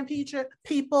hiring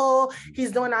people,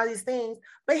 he's doing all these things,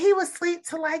 but he would sleep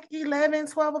till like 11,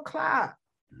 12 o'clock.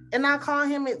 And I call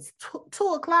him, it's 2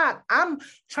 o'clock. I'm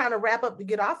trying to wrap up to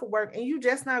get off of work, and you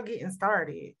just now getting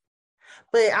started.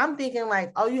 But I'm thinking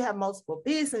like, oh, you have multiple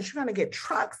business, you're going to get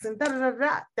trucks and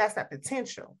da-da-da-da. That's that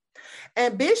potential.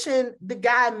 Ambition, the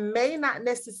guy may not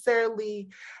necessarily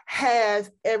have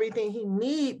everything he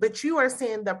needs, but you are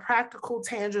seeing the practical,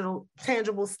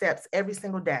 tangible steps every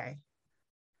single day.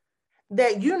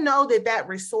 That that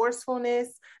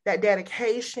resourcefulness, that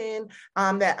dedication,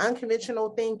 that unconventional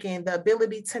thinking, the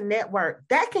ability to network,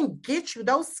 that can get you,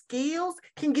 those skills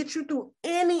can get you through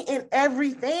any and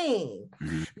everything.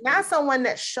 Not someone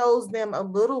that shows them a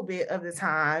little bit of the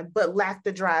time, but lack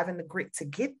the drive and the grit to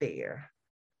get there.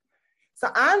 So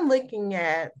I'm looking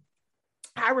at,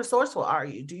 how resourceful are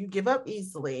you? Do you give up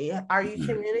easily? Are you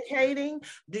communicating?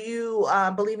 Do you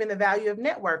believe in the value of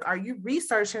network? Are you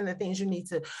researching the things you need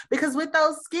to? Because with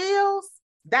those skills,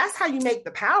 that's how you make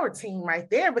the power team right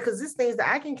there, because there's things that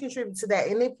I can contribute to that.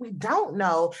 And if we don't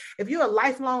know, if you're a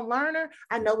lifelong learner,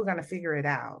 I know we're going to figure it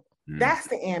out. That's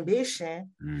the ambition.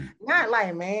 Not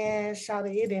like, man,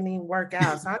 shawty, it didn't even work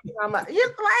out. So I'm like, you're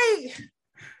like,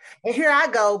 and here I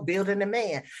go building a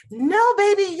man. No,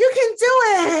 baby, you can do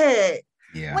it.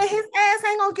 Yeah. When his ass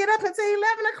ain't gonna get up until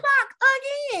 11 o'clock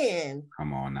again.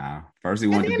 Come on now. First he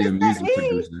wanted to be a music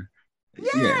producer.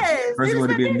 Yes. First he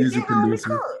wanted to be a music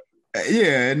producer.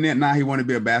 Yeah, and then now he wanted to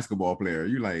be a basketball player.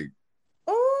 You like,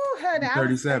 oh, honey,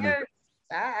 37.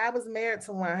 I was married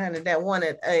to one, honey, that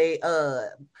wanted a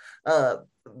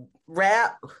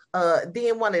rap,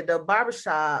 then wanted the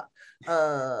barbershop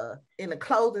in a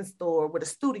clothing store with a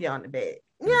studio on the back.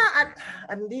 Yeah,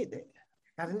 I did it.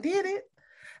 I did it.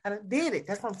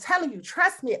 That's what I'm telling you.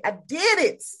 Trust me, I did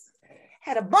it.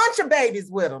 Had a bunch of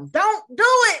babies with him. Don't do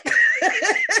it.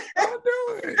 Don't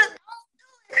do it.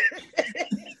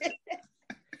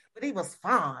 But he was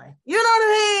fine. You know what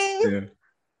I mean? Yeah.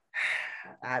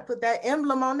 I put that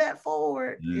emblem on that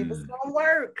Ford. It was gonna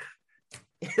work.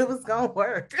 It was gonna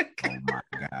work. Oh my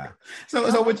God.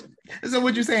 So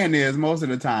what you're saying is most of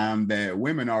the time that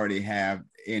women already have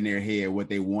in their head what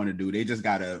they want to do. They just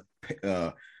gotta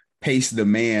paste the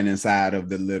man inside of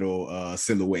the little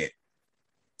silhouette.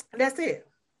 That's it.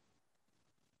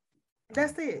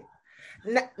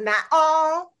 Not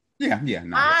all. Yeah.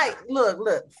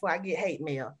 Look, before I get hate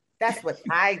mail, that's what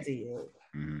I did.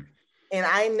 Mm-hmm. And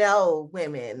I know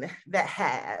women that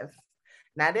have,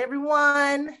 not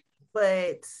everyone,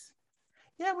 but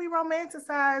yeah, we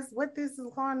romanticize what this is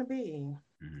going to be,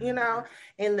 mm-hmm. you know?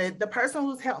 And the person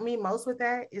who's helped me most with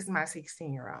that is my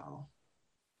 16-year-old.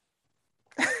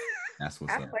 That's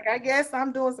what's up. Like, I guess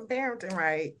I'm doing some parenting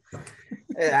right.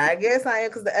 I guess I am,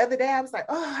 because the other day I was like,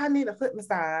 oh, I need a foot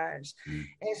massage. Mm.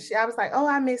 And I was like, oh,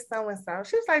 I miss so-and-so.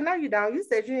 She was like, no, you don't. You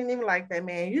said you didn't even like that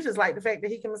man. You just like the fact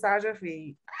that he can massage your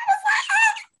feet. I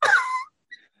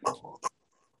was like,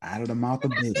 out of the mouth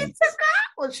of baby.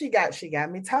 Well, she got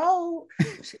me told.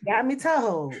 She got me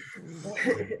told.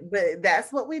 But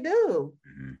that's what we do.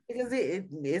 Mm-hmm. Because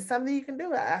it's something you can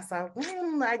do. I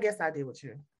guess I did with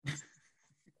you.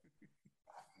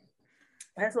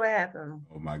 That's what happened.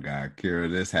 Oh my God,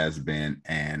 Kira, this has been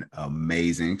an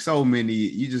amazing.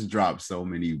 You just dropped so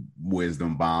many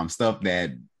wisdom bombs, stuff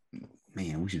that,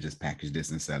 man, we should just package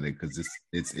this and sell it, because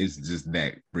it's just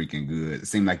that freaking good. It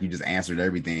seemed like you just answered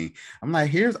everything. I'm like,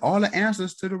 here's all the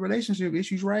answers to the relationship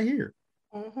issues right here.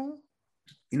 Mm-hmm.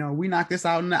 You know, we knocked this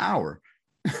out in an hour.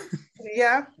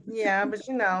 Yeah, but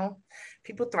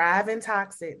people thrive in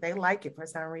toxic. They like it for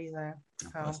some reason.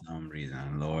 For some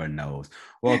reason, Lord knows.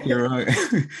 Well, Kira,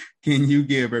 can you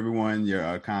give everyone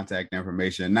your contact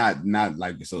information? Not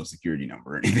like your social security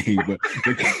number or anything, but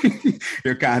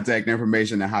your contact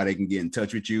information and how they can get in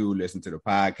touch with you, listen to the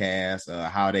podcast,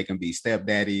 how they can be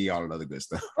stepdaddy, all the other good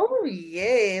stuff. Oh,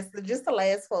 yes. Just the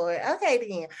last for it. Okay,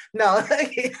 then. No.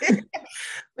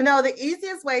 No, the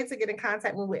easiest way to get in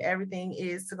contact with everything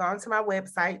is to go onto my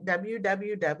website,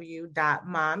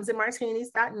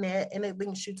 www.momsandmartinis.net, and it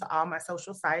links you to all my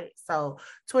social sites. So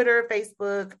Twitter,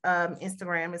 Facebook,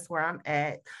 Instagram is where I'm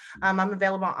at. I'm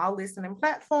available on all listening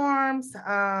platforms.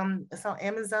 So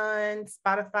Amazon,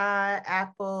 Spotify,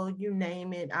 Apple, you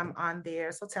name it, I'm on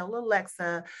there. So tell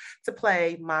Alexa to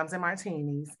play Moms and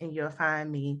Martinis and you'll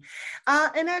find me.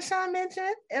 And as Sean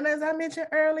mentioned, and as I mentioned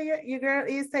earlier, your girl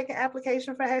is taking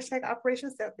application for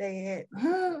 #Operation Stepdad.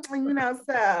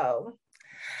 So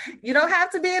you don't have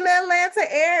to be in the Atlanta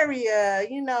area.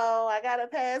 I got a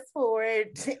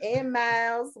passport and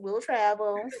miles. We'll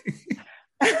travel.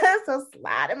 So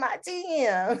slide in my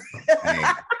DM. Hey,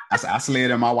 I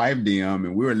slid in my wife DM,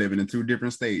 and we were living in 2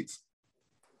 different states.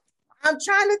 I'm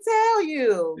trying to tell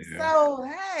you. Yeah. So,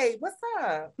 hey, what's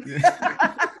up?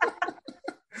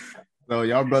 So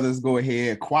y'all brothers go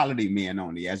ahead. Quality men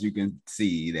only. As you can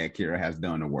see, that Kira has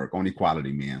done the work. Only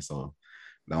quality men. So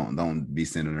don't be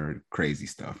sending her crazy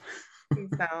stuff.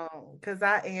 Because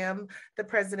I am the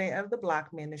president of the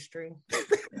Block Ministry.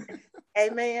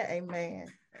 Amen.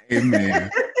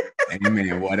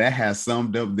 Well, that has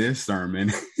summed up this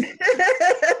sermon.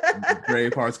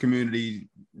 Brave Hearts community,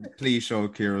 please show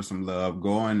Kira some love.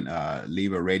 Go and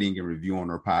leave a rating and review on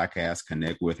her podcast.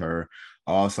 Connect with her.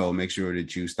 Also, make sure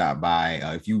that you stop by.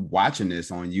 If you're watching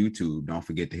this on YouTube, don't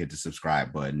forget to hit the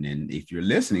subscribe button. And if you're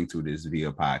listening to this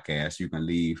via podcast, you can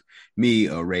leave me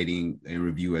a rating and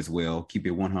review as well. Keep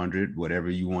it 100, whatever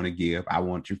you want to give. I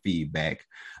want your feedback.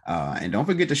 And don't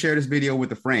forget to share this video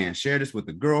with a friend. Share this with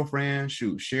a girlfriend.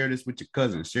 Share this with your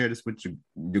cousin. Share this with your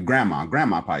grandma.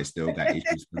 Grandma probably still got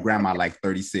issues. Grandma like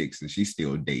 36 and she's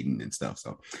still dating and stuff.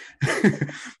 So,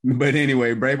 but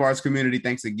anyway, Brave Hearts community,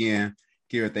 thanks again.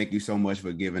 Kira, thank you so much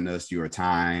for giving us your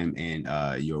time and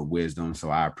your wisdom. So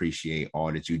I appreciate all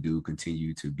that you do.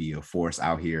 Continue to be a force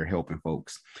out here helping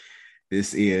folks.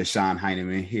 This is Sean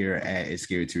Heineman here at It's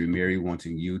Scary to Be Married,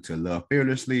 wanting you to love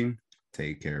fearlessly.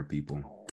 Take care, people.